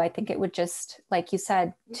blue, I think it would just, like you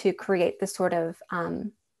said, to create this sort of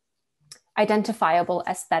identifiable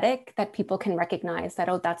aesthetic that people can recognize that,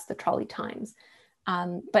 oh, that's the Trolley Times.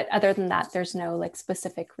 But other than that, there's no like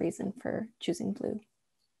specific reason for choosing blue.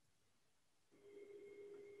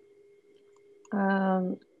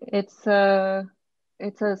 It's an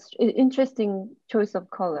interesting choice of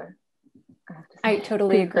color. I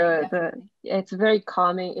totally agree. It's very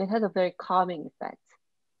calming. It has a very calming effect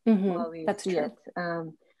while we see it,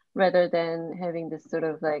 rather than having this sort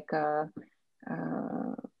of like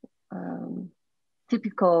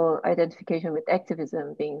typical identification with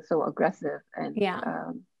activism being so aggressive and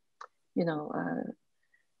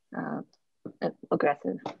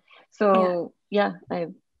aggressive. So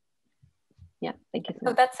thank you so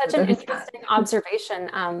much. That's such an interesting observation,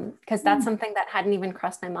 because that's something that hadn't even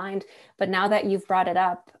crossed my mind. But now that you've brought it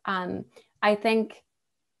up, I think,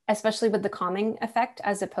 especially with the calming effect,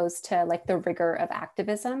 as opposed to like the rigor of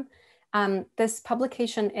activism, this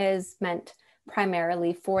publication is meant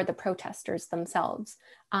primarily for the protesters themselves,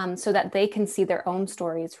 so that they can see their own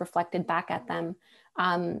stories reflected back at them,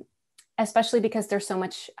 especially because there's so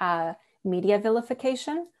much media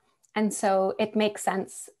vilification. And so it makes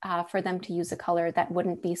sense for them to use a color that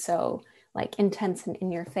wouldn't be so like intense and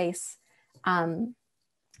in your face,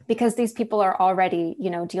 because these people are already, you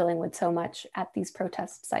know, dealing with so much at these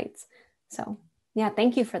protest sites. So yeah,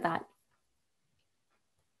 thank you for that.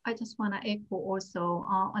 I just want to echo also,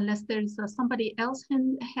 unless there's somebody else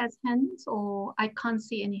has hands, or I can't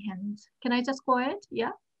see any hands. Can I just go ahead?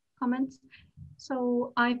 Yeah, comments?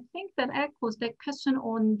 So I think that echoes that question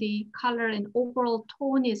on the color and overall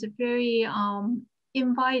tone is very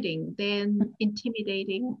inviting than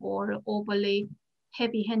intimidating or overly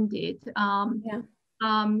heavy-handed.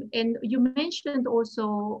 And you mentioned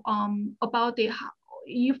also about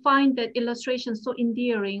you find that illustration so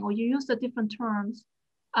endearing, or you use the different terms,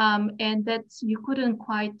 and that you couldn't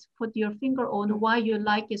quite put your finger on why you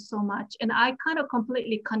like it so much. And I kind of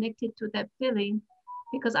completely connected to that feeling,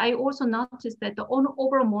 because I also noticed that the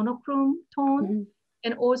overall monochrome tone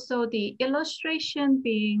and also the illustration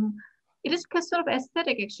being, it is sort of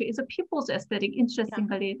aesthetic actually. It's a people's aesthetic,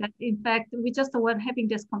 interestingly, that in fact, we just were having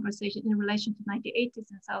this conversation in relation to 1980s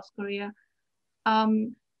in South Korea.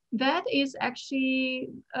 That is actually,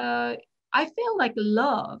 I feel like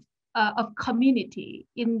love of community,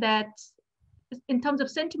 in that, in terms of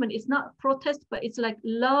sentiment, it's not protest, but it's like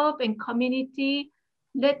love and community.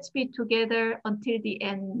 Let's be together until the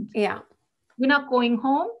end. Yeah, we're not going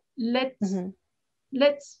home.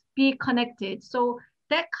 Let's be connected. So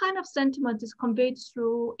that kind of sentiment is conveyed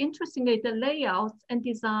through, interestingly, the layouts and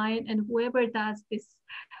design, and whoever does this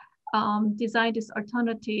design this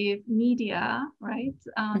alternative media, right,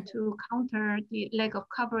 to counter the lack of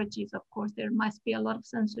coverages. Of course, there must be a lot of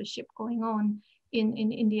censorship going on in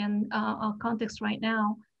Indian context right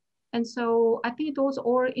now. And so I think those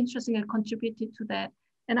all interestingly contributed to that.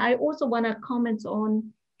 And I also want to comment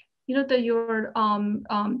on, you know, your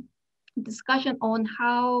discussion on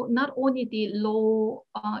how not only the law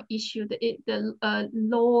issue, the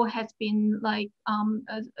law has been like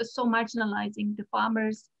so marginalizing the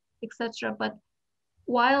farmers, etc. But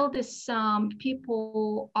while this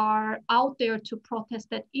people are out there to protest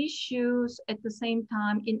that issues, at the same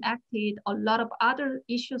time enacted a lot of other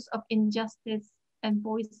issues of injustice and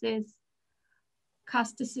voices,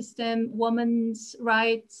 caste system, women's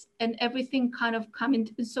rights, and everything kind of come in.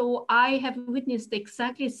 So I have witnessed the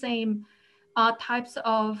exactly same types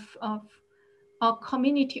of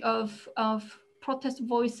community of protest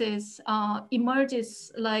voices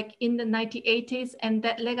emerges like in the 1980s, and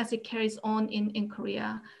that legacy carries on in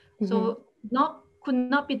Korea. So could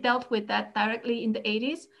not be dealt with that directly in the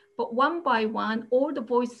 80s, but one by one, all the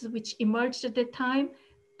voices which emerged at the time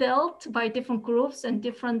dealt by different groups, and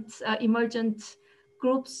different emergent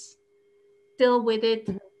groups deal with it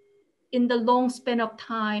in the long span of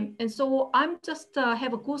time. And so I'm just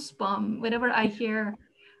have a goosebump whenever I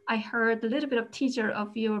heard a little bit of teaser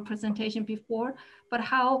of your presentation before, but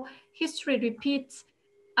how history repeats.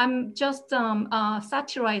 I'm just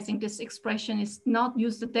satirizing this expression. It's not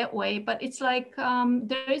used that way, but it's like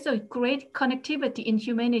there is a great connectivity in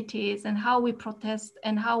humanities, and how we protest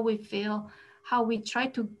and how we feel, how we try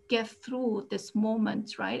to get through this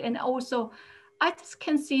moment, right? And also I just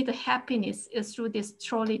can see the happiness is through these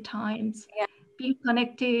trolley times, being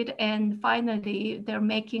connected, and finally they're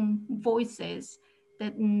making voices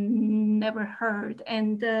that never heard,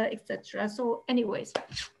 and etc. So anyways.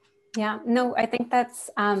 Yeah, no, I think that's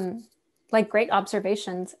like great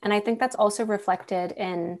observations. And I think that's also reflected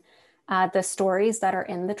in the stories that are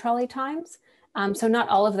in the Trolley Times. So not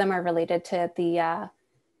all of them are related to the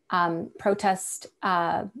protest,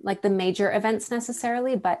 like the major events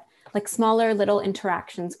necessarily, but like smaller little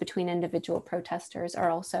interactions between individual protesters are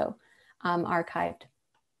also archived.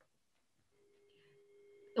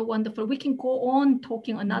 Wonderful. We can go on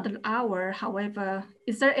talking another hour. However,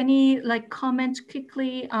 is there any like comment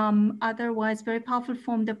quickly? Otherwise, very powerful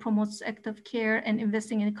form that promotes active care and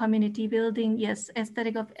investing in community building. Yes,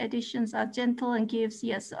 aesthetic of editions are gentle and gives.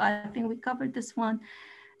 Yes, I think we covered this one.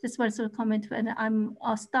 This was a comment when I'm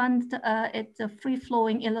stunned at the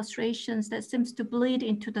free-flowing illustrations that seems to bleed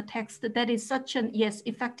into the text. That is such an, yes,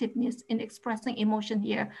 effectiveness in expressing emotion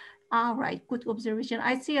here. All right, good observation.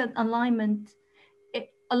 I see an alignment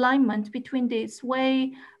between this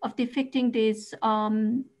way of depicting these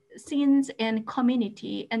scenes and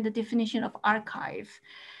community and the definition of archive.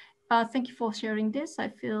 Thank you for sharing this. I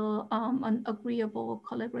feel an agreeable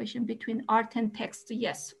collaboration between art and text.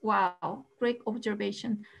 Yes, wow, great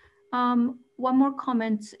observation. One more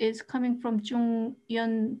comment is coming from Jung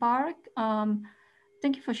Yun Park.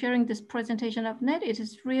 Thank you for sharing this presentation of Avneet. It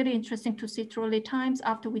is really interesting to see Trolley Times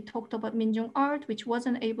after we talked about Minjung art, which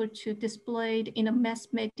wasn't able to display in a mass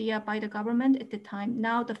media by the government at the time.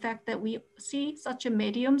 Now the fact that we see such a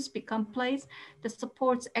mediums become place that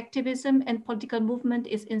supports activism and political movement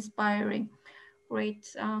is inspiring.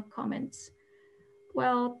 Great comments.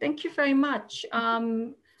 Well, thank you very much.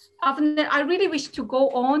 Avneet, I really wish to go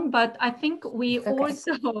on, but I think we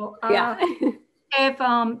also have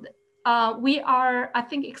we are, I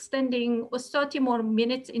think, extending 30 more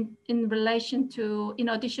minutes in relation to, in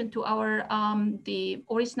addition to our the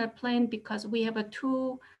original plan, because we have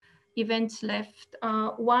 2 events left.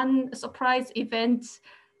 One surprise event,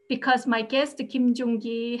 because my guest Gim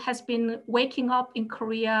Jungi has been waking up in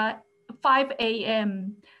Korea 5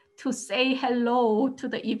 a.m. to say hello to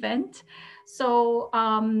the event. So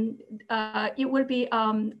it will be,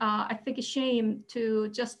 I think, a shame to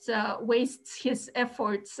just waste his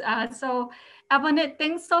efforts. So Avneet,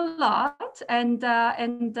 thanks a lot, and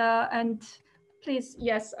please,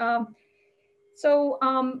 yes. So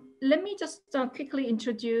let me just quickly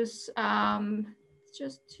introduce,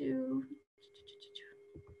 just to.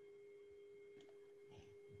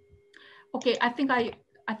 Okay, I think it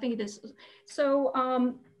is. So.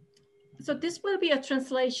 So this will be a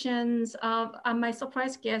translation of my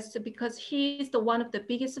surprise guest, because he is the one of the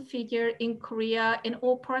biggest figure in Korea and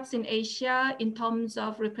all parts in Asia in terms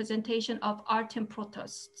of representation of art and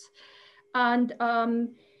protests. And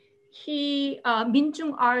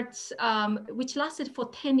Minjung Arts, which lasted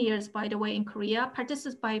for 10 years, by the way, in Korea,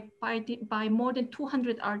 participated by more than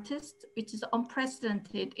 200 artists, which is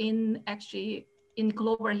unprecedented in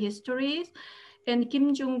global history. And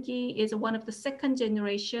Gim Jungi is one of the second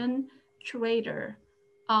generation curator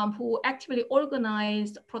who actively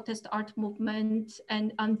organized protest art movement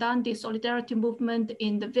and done the solidarity movement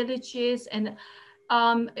in the villages. And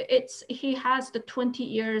he has the 20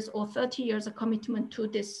 years or 30 years of commitment to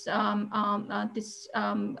this art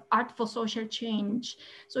for social change.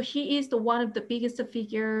 So he is one of the biggest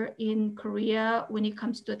figure in Korea when it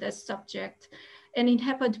comes to this subject. And it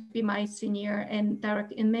happened to be my senior and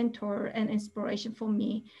direct mentor and inspiration for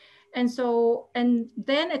me. And so, and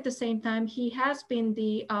then at the same time, he has been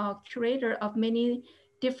the curator of many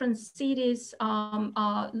different cities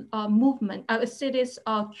cities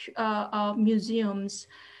museums.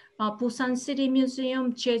 Busan City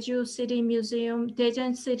Museum, Jeju City Museum,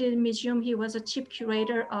 Daejeon City Museum. He was a chief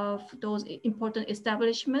curator of those important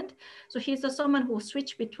establishments. So he's someone who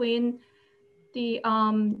switched between the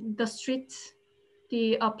street,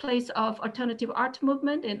 the place of alternative art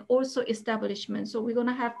movement, and also establishment. So we're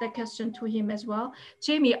gonna have that question to him as well.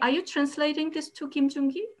 Jamie, are you translating this to Gim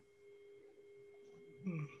Jungi?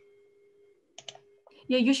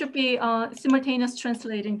 Yeah, you should be simultaneous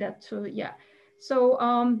translating that too, yeah. So,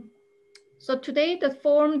 so today the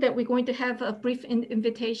form that we're going to have a brief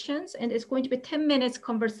invitations, and it's going to be 10 minutes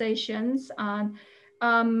conversations on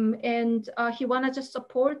he wanna just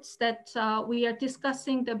supports that we are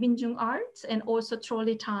discussing the Minjung art and also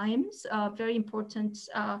Trolley Times, very important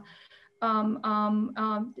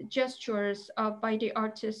gestures by the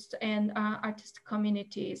artists and artist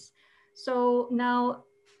communities. So now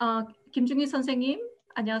김중희 선생님,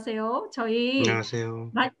 안녕하세요. 저희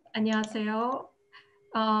안녕하세요. 안녕하세요.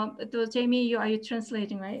 또 Jamie, are you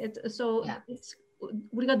translating, right? So Yeah.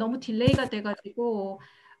 우리가 너무 딜레이가 돼가지고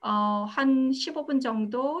한 15분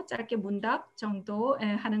정도 짧게 문답 정도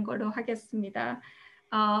하는 걸로 하겠습니다.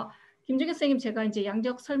 김중기 선생님, 제가 이제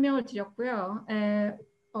양적 설명을 드렸고요.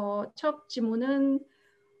 첫 질문은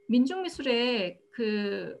민중미술에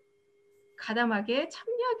그 가담하게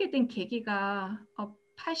참여하게 된 계기가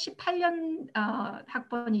 88년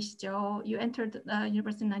학번이시죠. You entered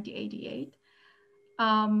university in 1988.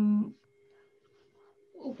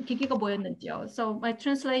 계기가 뭐였는지요? So my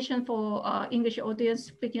translation for English audience,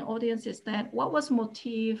 speaking audience is that what was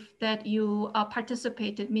motive that you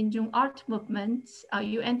participated Minjung art movement?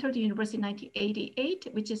 You entered the university in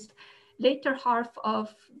 1988, which is later half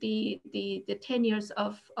of the 10 years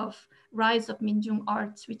of rise of Minjung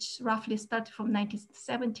arts, which roughly started from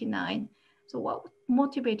 1979. So what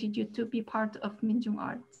motivated you to be part of Minjung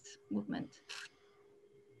arts movement?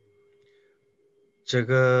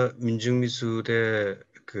 제가 민중미술의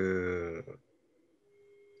그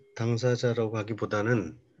당사자라고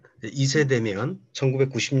하기보다는 2세대면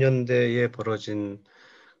 1990년대에 벌어진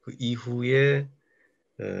그 이후에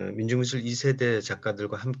민중미술 2세대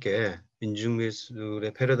작가들과 함께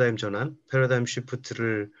민중미술의 패러다임 전환, 패러다임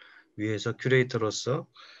시프트를 위해서 큐레이터로서,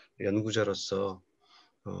 연구자로서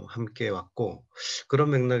함께 왔고,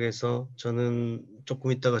 그런 맥락에서 저는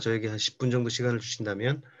조금 있다가 저에게 한 10분 정도 시간을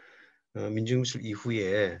주신다면 민중미술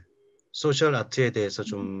이후에 소셜 아트에 대해서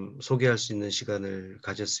좀 소개할 수 있는 시간을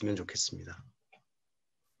가졌으면 좋겠습니다.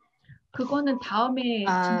 그거는 다음에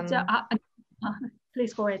진짜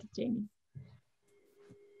please go ahead, Jamie.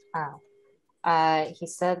 He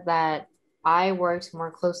said that I worked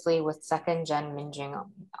more closely with second-gen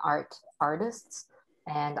Minjung art artists,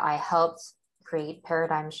 and I helped create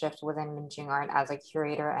paradigm shift within Minjung art as a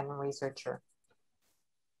curator and researcher.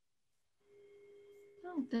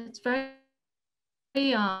 Oh, that's very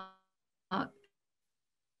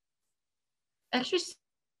actually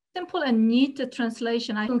simple and neat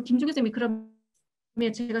translation. 김중기 선생님이 그러면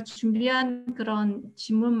제가 준비한 그런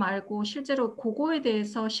질문 말고 실제로 그거에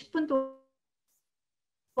대해서 10분 동안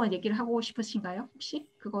얘기를 하고 싶으신가요? 혹시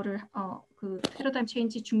그거를 그 패러다임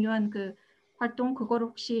체인지 중요한 그 활동 그거를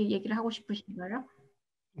혹시 얘기를 하고 싶으신가요?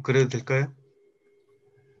 그래도 될까요?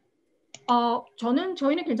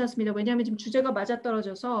 저희는 괜찮습니다. 왜냐하면 지금 주제가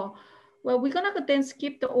맞아떨어져서 well, we're gonna then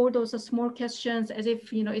skip all those small questions as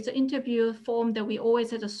if it's an interview form that we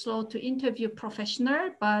always had a slow to interview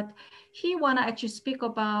professional, but he wanna actually speak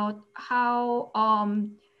about how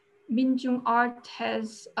Minjung art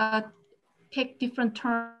has take different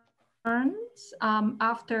turns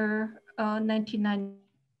after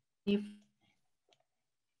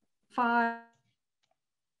 1995,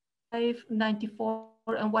 94,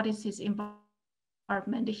 and what is his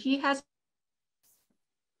environment. He has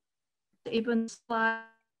even slide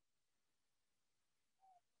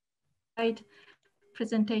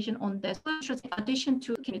presentation on this. In addition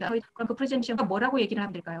to 그럼 그 프레젠테이션가 뭐라고 얘기를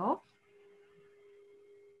하면 될까요?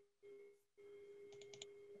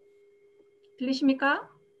 들리십니까?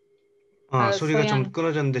 소리가 좀 소양.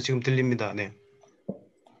 끊어졌는데 지금 들립니다. 네.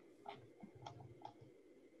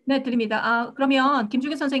 네, 들립니다. 그러면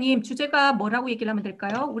김중기 선생님 주제가 뭐라고 얘기를 하면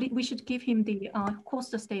될까요? We should give him the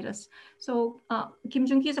host status. So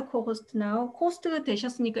김중기 is a co-host now. host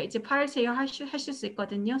되셨으니까 이제 파일 제어 하실 수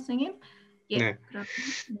있거든요, 선생님. 예. 네. 그럼,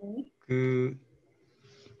 네.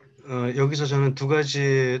 여기서 저는 두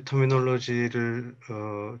가지 터미놀로지를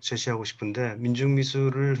제시하고 싶은데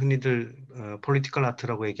민중미술을 흔히들 폴리티컬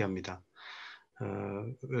아트라고 얘기합니다.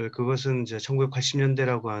 그것은 이제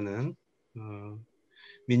 1980년대라고 하는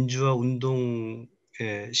민주화 운동의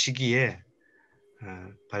시기에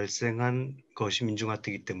발생한 것이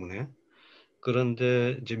민중아트이기 때문에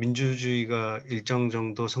그런데 이제 민주주의가 일정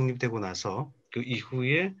정도 성립되고 나서 그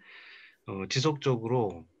이후에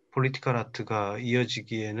지속적으로 폴리티컬 아트가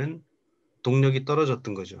이어지기에는 동력이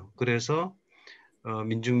떨어졌던 거죠. 그래서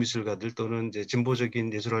민중미술가들 또는 이제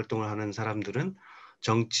진보적인 예술 활동을 하는 사람들은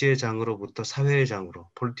정치의 장으로부터 사회의 장으로,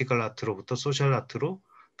 폴리티컬 아트로부터 소셜 아트로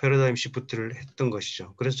패러다임 시프트를 했던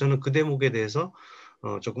것이죠. 그래서 저는 그 대목에 대해서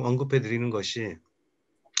조금 언급해 드리는 것이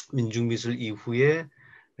민중미술 이후에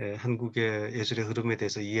한국의 예술의 흐름에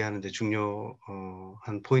대해서 이해하는 데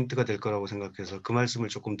중요한 포인트가 될 거라고 생각해서 그 말씀을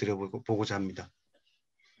조금 드려보고자 합니다.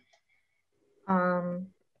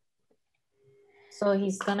 So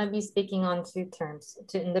he's going to be speaking on two terms.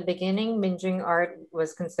 In the beginning, Minjung art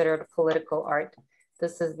was considered political art.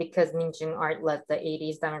 This is because Minjung art led the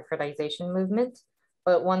 80s democratization movement.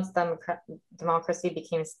 But once democracy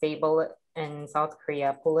became stable in South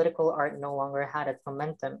Korea, political art no longer had its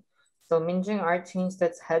momentum. So Minjung art changed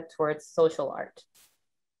its head towards social art.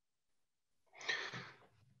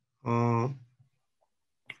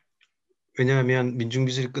 왜냐하면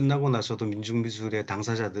민중미술이 끝나고 나서도 민중미술의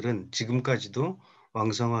당사자들은 지금까지도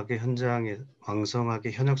왕성하게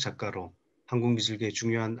현역 작가로 한국미술계의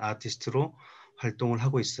중요한 아티스트로 활동을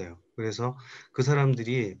하고 있어요. 그래서 그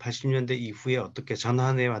사람들이 80년대 이후에 어떻게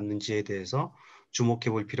전환해 왔는지에 대해서 주목해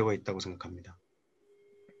볼 필요가 있다고 생각합니다.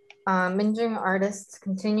 Minjung artists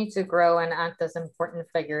continue to grow and act as important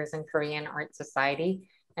figures in Korean art society,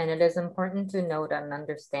 and it is important to note and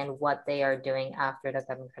understand what they are doing after the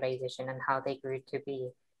democratization and how they grew to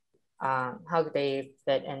be, how they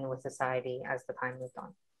fit in with society as the time moved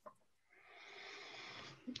on.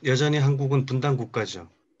 여전히 한국은 분단 국가죠.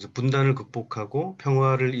 그래서 분단을 극복하고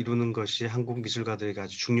평화를 이루는 것이 한국 미술가들에게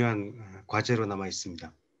아주 중요한 과제로 남아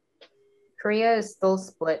있습니다. Korea is still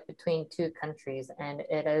split between two countries, and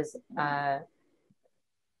it is a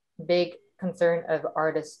big concern of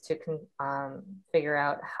artists to figure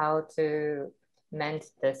out how to mend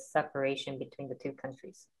this separation between the two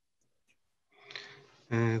countries.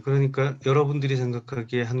 그러니까 여러분들이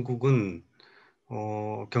생각하기에 한국은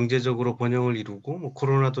경제적으로 번영을 이루고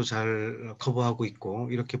코로나도 잘 커버하고 있고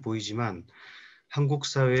이렇게 보이지만 한국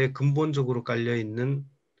사회에 근본적으로 깔려 있는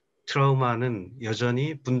트라우마는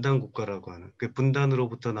여전히 분단 국가라고 하는 그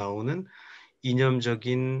분단으로부터 나오는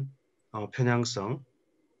이념적인 편향성,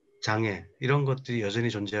 장애 이런 것들이 여전히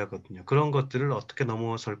존재하거든요. 그런 것들을 어떻게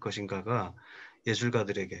넘어설 것인가가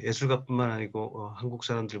예술가들에게, 예술가뿐만 아니고 한국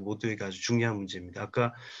사람들 모두에게 아주 중요한 문제입니다.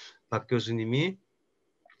 아까 박 교수님이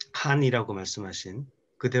한이라고 말씀하신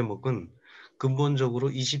그 대목은 근본적으로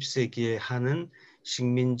 20세기의 한은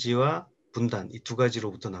식민지와 분단 이 두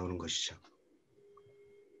가지로부터 나오는 것이죠.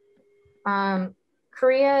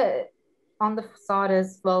 Korea on the facade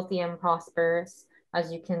is wealthy and prosperous,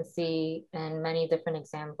 as you can see in many different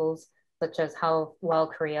examples, such as how well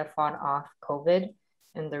Korea fought off COVID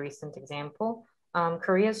in the recent example.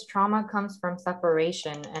 Korea's trauma comes from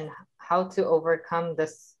separation, and how to overcome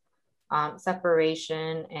this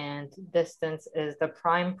separation and distance is the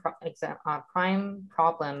prime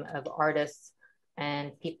problem of artists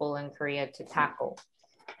and people in Korea to tackle.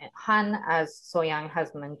 Han, as Soyang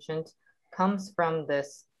has mentioned, comes from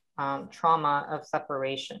this trauma of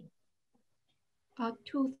separation.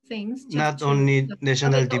 Two things. Not only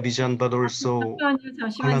national division, but also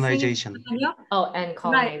colonization. Oh, and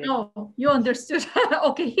colonization. Right. Oh, you understood.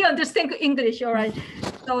 Okay, he understands English. All right.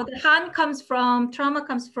 So the Han comes from trauma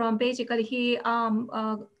comes from basically he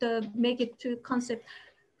make it to concept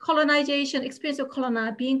colonization, experience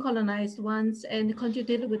of being colonized once, and continue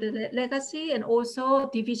to deal with the legacy and also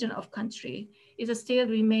division of country is still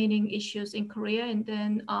remaining issues in Korea. And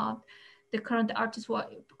then the current artists who are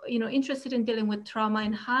interested in dealing with trauma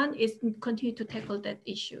in Han is continue to tackle that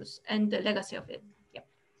issues and the legacy of it. Yeah.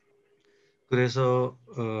 그래서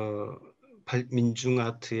민중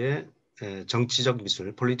아트의 정치적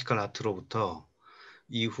미술, 폴리티컬 아트로부터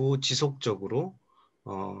이후 지속적으로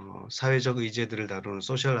사회적 의제들을 다루는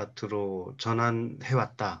소셜 아트로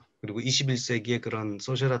전환해왔다. 그리고 21세기에 그런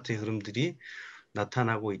소셜 아트의 흐름들이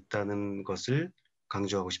나타나고 있다는 것을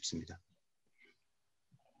강조하고 싶습니다.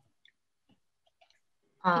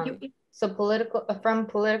 So from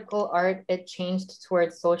political art, it changed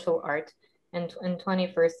towards social art. And in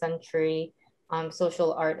 21st century,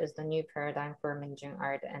 social art is the new paradigm for Minjung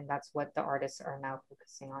art, and that's what the artists are now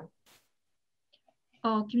focusing on.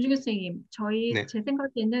 김준규 선생님, 제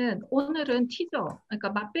생각에는 오늘은 티저, 그러니까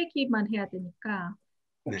맛배기만 해야 되니까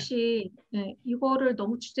혹시 이거를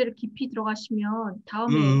너무 주제를 깊이 들어가시면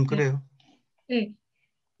다음에 그래요. 네.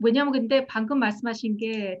 왜냐면 근데 방금 말씀하신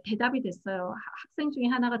게 대답이 됐어요. 학생 중에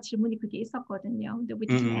하나가 질문이 그게 있었거든요. 근데 we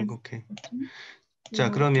didn't answer. 오케이. 자,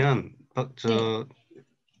 그러면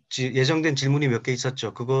예정된 질문이 몇 개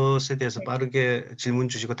있었죠. 그것에 대해서 빠르게 질문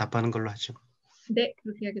주시고 답하는 걸로 하죠. 네,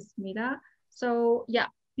 그렇게 하겠습니다. So yeah,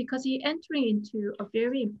 because he entering into a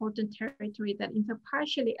very important territory that in fact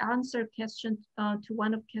partially answered question to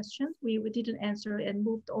one of questions we didn't answer and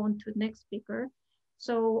moved on to the next speaker.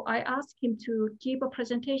 So I asked him to give a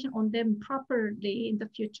presentation on them properly in the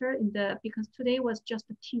future because today was just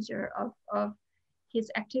a teaser of his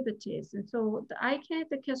activities. And so I get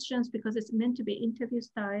the questions because it's meant to be interview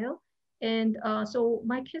style. And so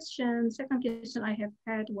my second question I have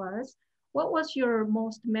had was, what was your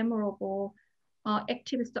most memorable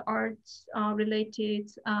activist arts related,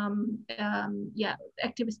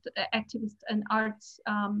 activist and arts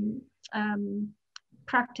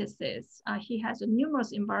practices? He has a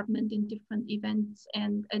numerous involvement in different events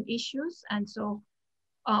and issues. And so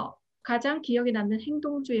가장 기억에 남는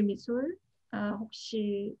행동주의 미술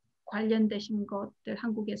혹시 관련되신 것들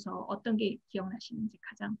한국에서 어떤 게 기억나시는지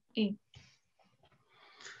가장.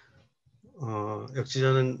 역시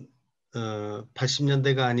저는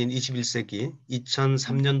 80년대가 아닌 21세기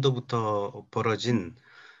 2003년도부터 벌어진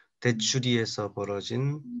대추리에서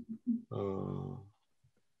벌어진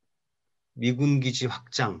미군 기지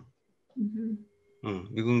확장,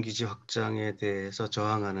 미군 기지 확장에 대해서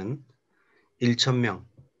저항하는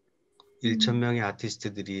 1,000명의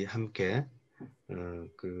아티스트들이 함께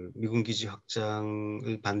그 미군 기지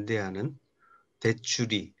확장을 반대하는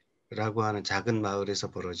대추리라고 하는 작은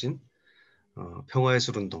마을에서 벌어진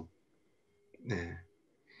평화예술 운동. 네.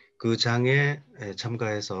 그 장에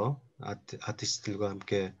참가해서 아티스트들과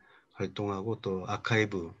함께 활동하고 또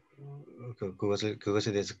아카이브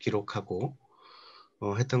그것에 대해서 기록하고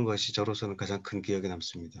했던 것이 저로서는 가장 큰 기억에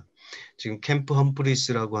남습니다. 지금 캠프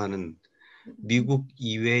험프리스라고 하는 미국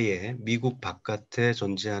이외에 미국 바깥에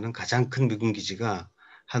존재하는 가장 큰 미군 기지가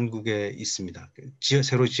한국에 있습니다.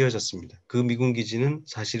 새로 지어졌습니다. 그 미군 기지는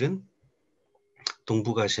사실은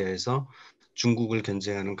동북아시아에서 중국을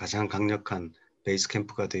견제하는 가장 강력한 베이스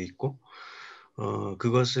캠프가 되어 있고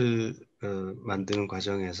그것을 만드는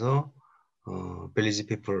과정에서 벨리지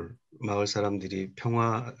피플 마을 사람들이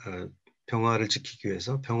평화를 지키기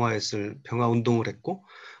위해서 평화 운동을 했고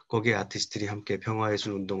거기에 아티스트들이 함께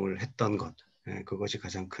평화예술 운동을 했던 것 그것이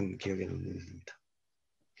가장 큰 기억에 남는 일입니다.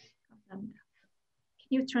 감사합니다. Can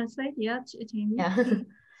you translate? Yeah, Jamie. Yeah.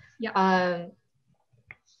 Yeah.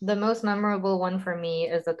 The most memorable one for me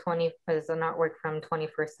is an artwork from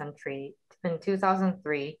 21st century. In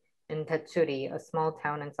 2003, in Daechuri, a small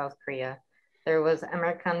town in South Korea, there was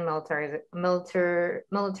American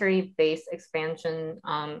military base expansion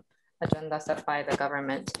agenda set by the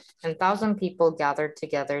government, and 1,000 people gathered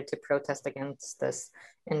together to protest against this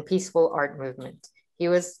in peaceful art movement. He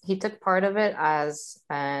took part of it as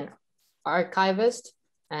an archivist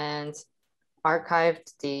and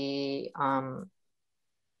archived the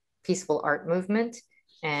peaceful art movement,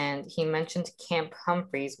 and he mentioned Camp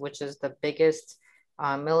Humphreys, which is the biggest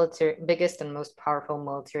and most powerful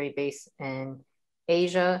military base in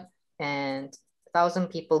Asia, and 1,000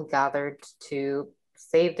 people gathered to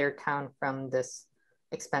save their town from this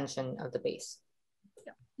expansion of the base.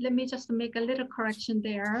 Let me just make a little correction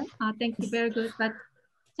there. Thank you, very good. But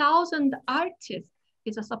 1,000 artists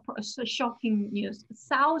is a shocking news.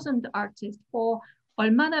 1,000 artists for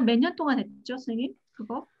얼마나 몇 년 동안 했죠, 선생님?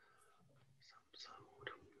 그거?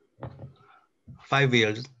 5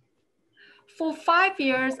 years. For 5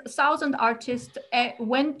 years, 1,000 artists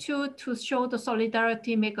went to show the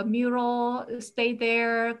solidarity, make a mural, stay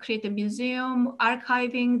there, create a museum,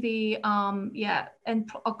 archiving the,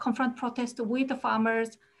 and confront protest with the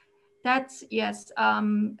farmers. That's, yes,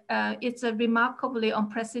 it's a remarkably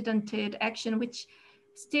unprecedented action, which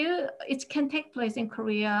still, it can take place in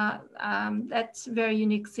Korea. That's a very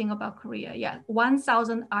unique thing about Korea. Yeah,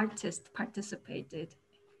 1,000 artists participated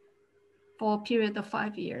for a period of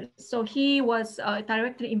 5 years. So he was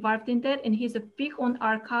directly involved in that, and he's a big on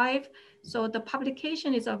archive. So the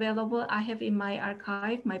publication is available. I have in my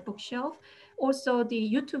archive, my bookshelf. Also, the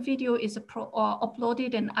YouTube video is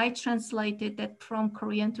uploaded, and I translated that from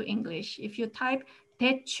Korean to English. If you type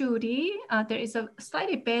Daechuri, there is a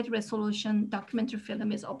slightly bad resolution documentary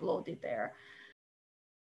film is uploaded there.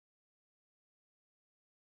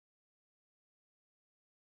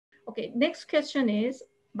 Okay, next question is,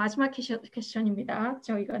 마지막 퀘션입니다.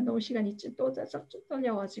 저희가 너무 시간이 또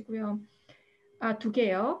떨려가지고요. 두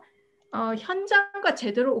개요. 현장과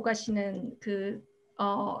제대로 오가시는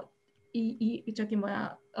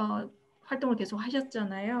활동을 계속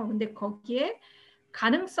하셨잖아요. 근데 거기에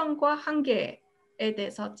가능성과 한계에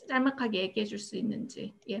대해서 짤막하게 얘기해 줄 수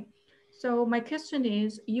있는지. 예. So my question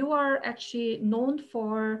is, you are actually known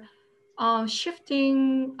for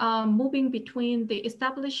shifting, moving between the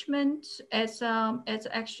establishment as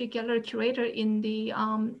actually gallery curator in the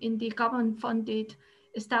government-funded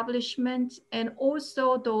establishment, and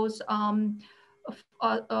also those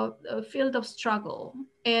field of struggle.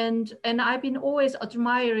 And I've been always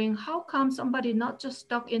admiring how come somebody not just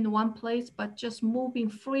stuck in one place, but just moving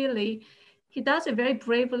freely. He does it very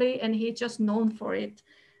bravely, and he's just known for it.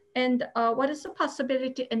 And what is the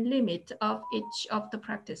possibility and limit of each of the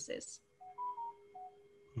practices?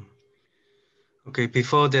 Okay,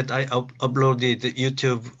 before that, I uploaded the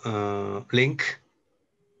YouTube link,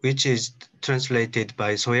 which is translated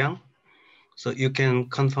by Soyang. So you can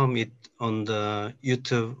confirm it on the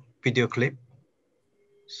YouTube video clip.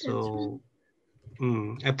 So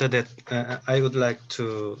after that, I would like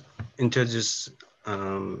to introduce,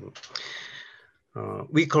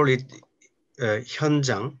 we call it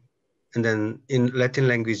현장, and then in Latin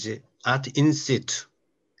language, art in situ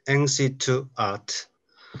art.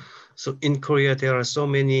 So in Korea, there are so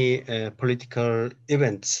many political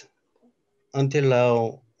events. Until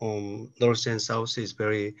now, North and South is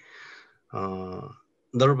very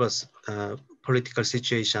nervous political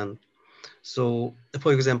situation. So,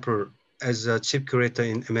 for example, as a chief curator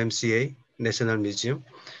in MMCA, National Museum,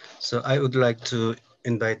 so I would like to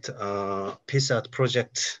invite a piece art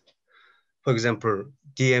project, for example,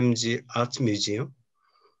 DMG Art Museum.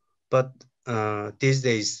 But these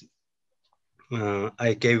days,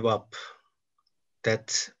 I gave up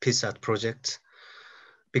that piece art project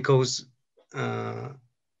because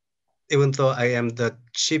even though I am the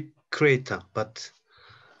chief creator, but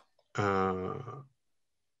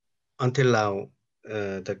until now,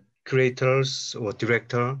 the creators or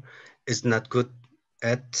director is not good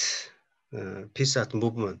at piece art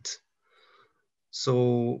movement.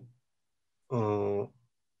 So,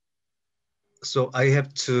 so I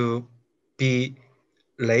have to be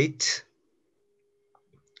late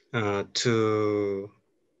to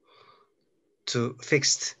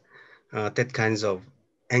fix that kinds of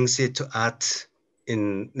ancient art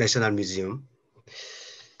in National Museum.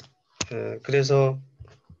 그래서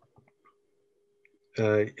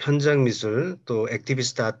현장 미술 또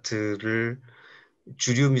액티비스트 아트를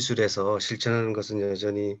주류 미술에서 실천하는 것은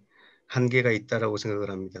여전히 한계가 있다라고 생각을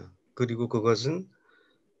합니다. 그리고 그것은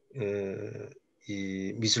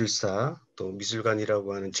이 미술사 또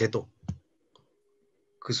미술관이라고 하는 제도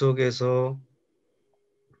그 속에서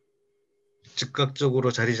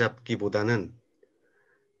즉각적으로 자리 잡기보다는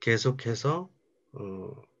계속해서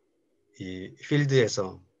이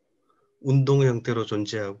필드에서 운동 형태로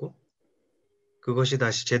존재하고 그것이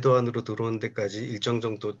다시 제도 안으로 들어오는 데까지 일정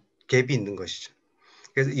정도 갭이 있는 것이죠.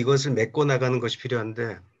 그래서 이것을 메꿔 나가는 것이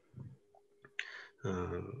필요한데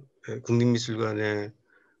국립미술관의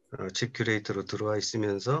칩 큐레이터로 들어와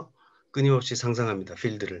있으면서 끊임없이 상상합니다.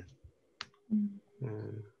 필드를.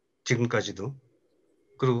 지금까지도.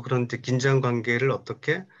 그리고 그런데 긴장 관계를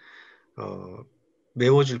어떻게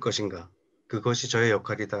메워줄 것인가. 그것이 저의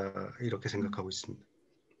역할이다. 이렇게 생각하고 있습니다.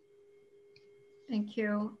 Thank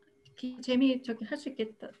you. 재미 저기 할 수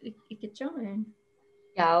있겠죠? 네.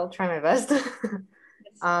 Yeah, I'll try my best.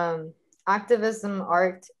 Activism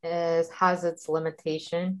art has its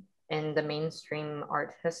limitation in the mainstream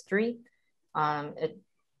art history. It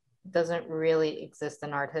doesn't really exist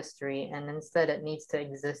in art history, and instead it needs to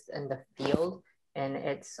exist in the field in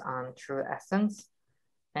its true essence.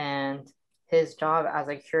 And his job as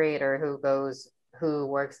a curator who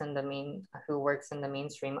works in the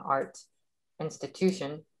mainstream art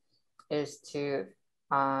institution is to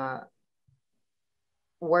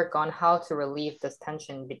work on how to relieve this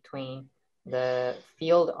tension between the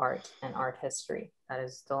field art and art history that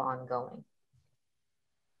is still ongoing.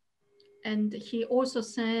 And he also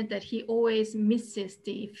said that he always misses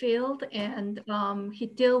the field, and he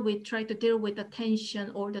try to deal with the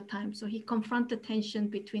tension all the time. So he confronts the tension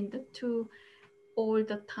between the two all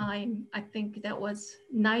the time. I think that was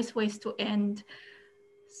nice ways to end.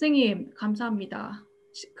 스님, 감사합니다.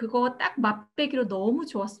 그거 딱 맛배기로 너무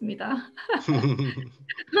좋았습니다.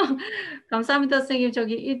 감사합니다, 선생님.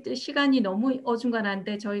 저기 시간이 너무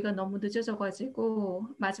어중간한데 저희가 너무 늦어져가지고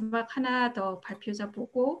마지막 하나 더 발표자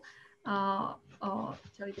보고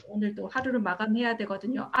저희 오늘도 하루를 마감해야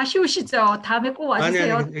되거든요. 아쉬우시죠? 다음에 꼭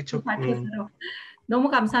와주세요. 발표자로. 너무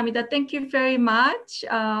감사합니다. Thank you very much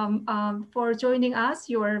for joining us.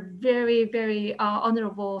 You are very, very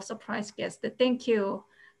honorable surprise guest. Thank you.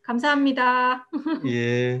 감사합니다.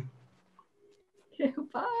 예.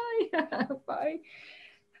 Bye. Bye.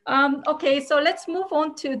 Okay, so let's move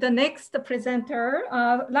on to the next presenter.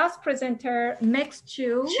 Last presenter, Max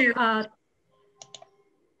Chu.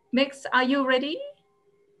 Max, are you ready?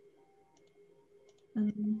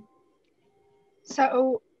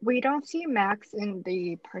 So we don't see Max in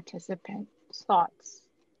the participant slots.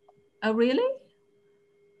 Oh, really?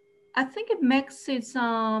 I think Max is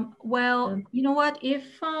well, you know what?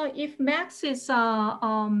 If Max is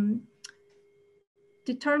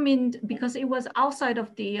determined because it was outside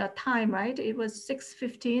of the time, right? It was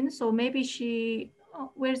 6:15, so maybe she.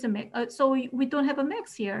 Where's the Max? So we don't have a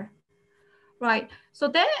Max here, right? So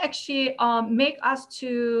that actually make us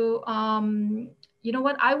to. You know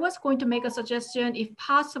what? I was going to make a suggestion. If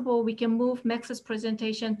possible, we can move Max's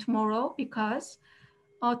presentation tomorrow because.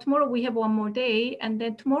 Tomorrow we have one more day, and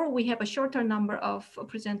then tomorrow we have a shorter number of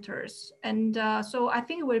presenters. And so I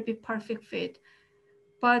think it will be perfect fit.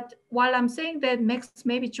 But while I'm saying that, Max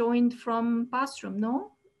maybe joined from bathroom,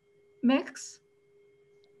 no? Max?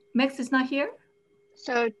 Max is not here?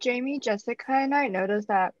 So Jamie, Jessica, and I noticed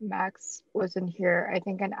that Max wasn't here, I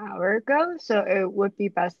think an hour ago. So it would be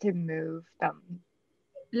best to move them.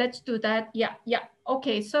 Let's do that. Yeah.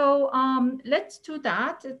 Okay, so let's do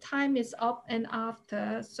that. The time is up and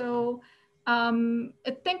after. So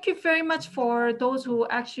Thank you very much for those who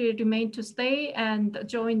actually remained to stay and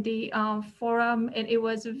join the forum. And it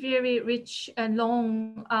was a very rich and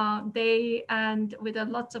long day and with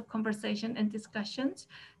lots of conversation and discussions.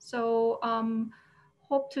 So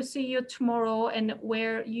hope to see you tomorrow, and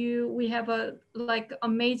where we have a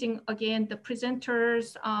amazing, again, the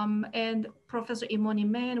presenters and Professor Imoni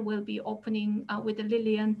Man will be opening with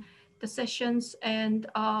Lillian the sessions, and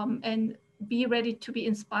be ready to be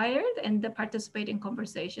inspired and participate in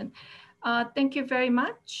conversation. Thank you very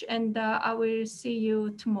much, and I will see you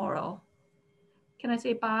tomorrow. Can I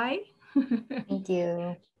say bye? Thank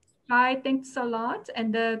you. Bye, thanks a lot.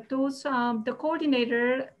 And those, the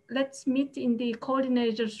coordinator, let's meet in the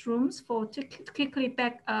coordinators' rooms to quickly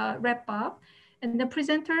wrap up. And the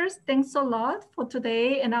presenters, thanks a lot for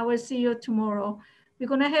today, and I will see you tomorrow. We're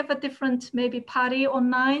gonna have a different maybe party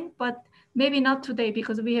online, but maybe not today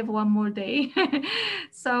because we have one more day.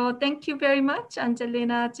 So thank you very much,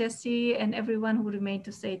 Angelina, Jessie, and everyone who remained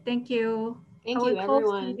to say thank you. Thank you,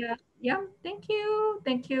 everyone. Yeah, thank you,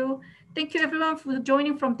 thank you. Thank you everyone for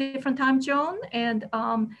joining from different time zone, and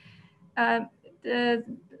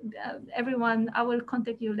everyone, I will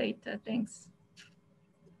contact you later, thanks.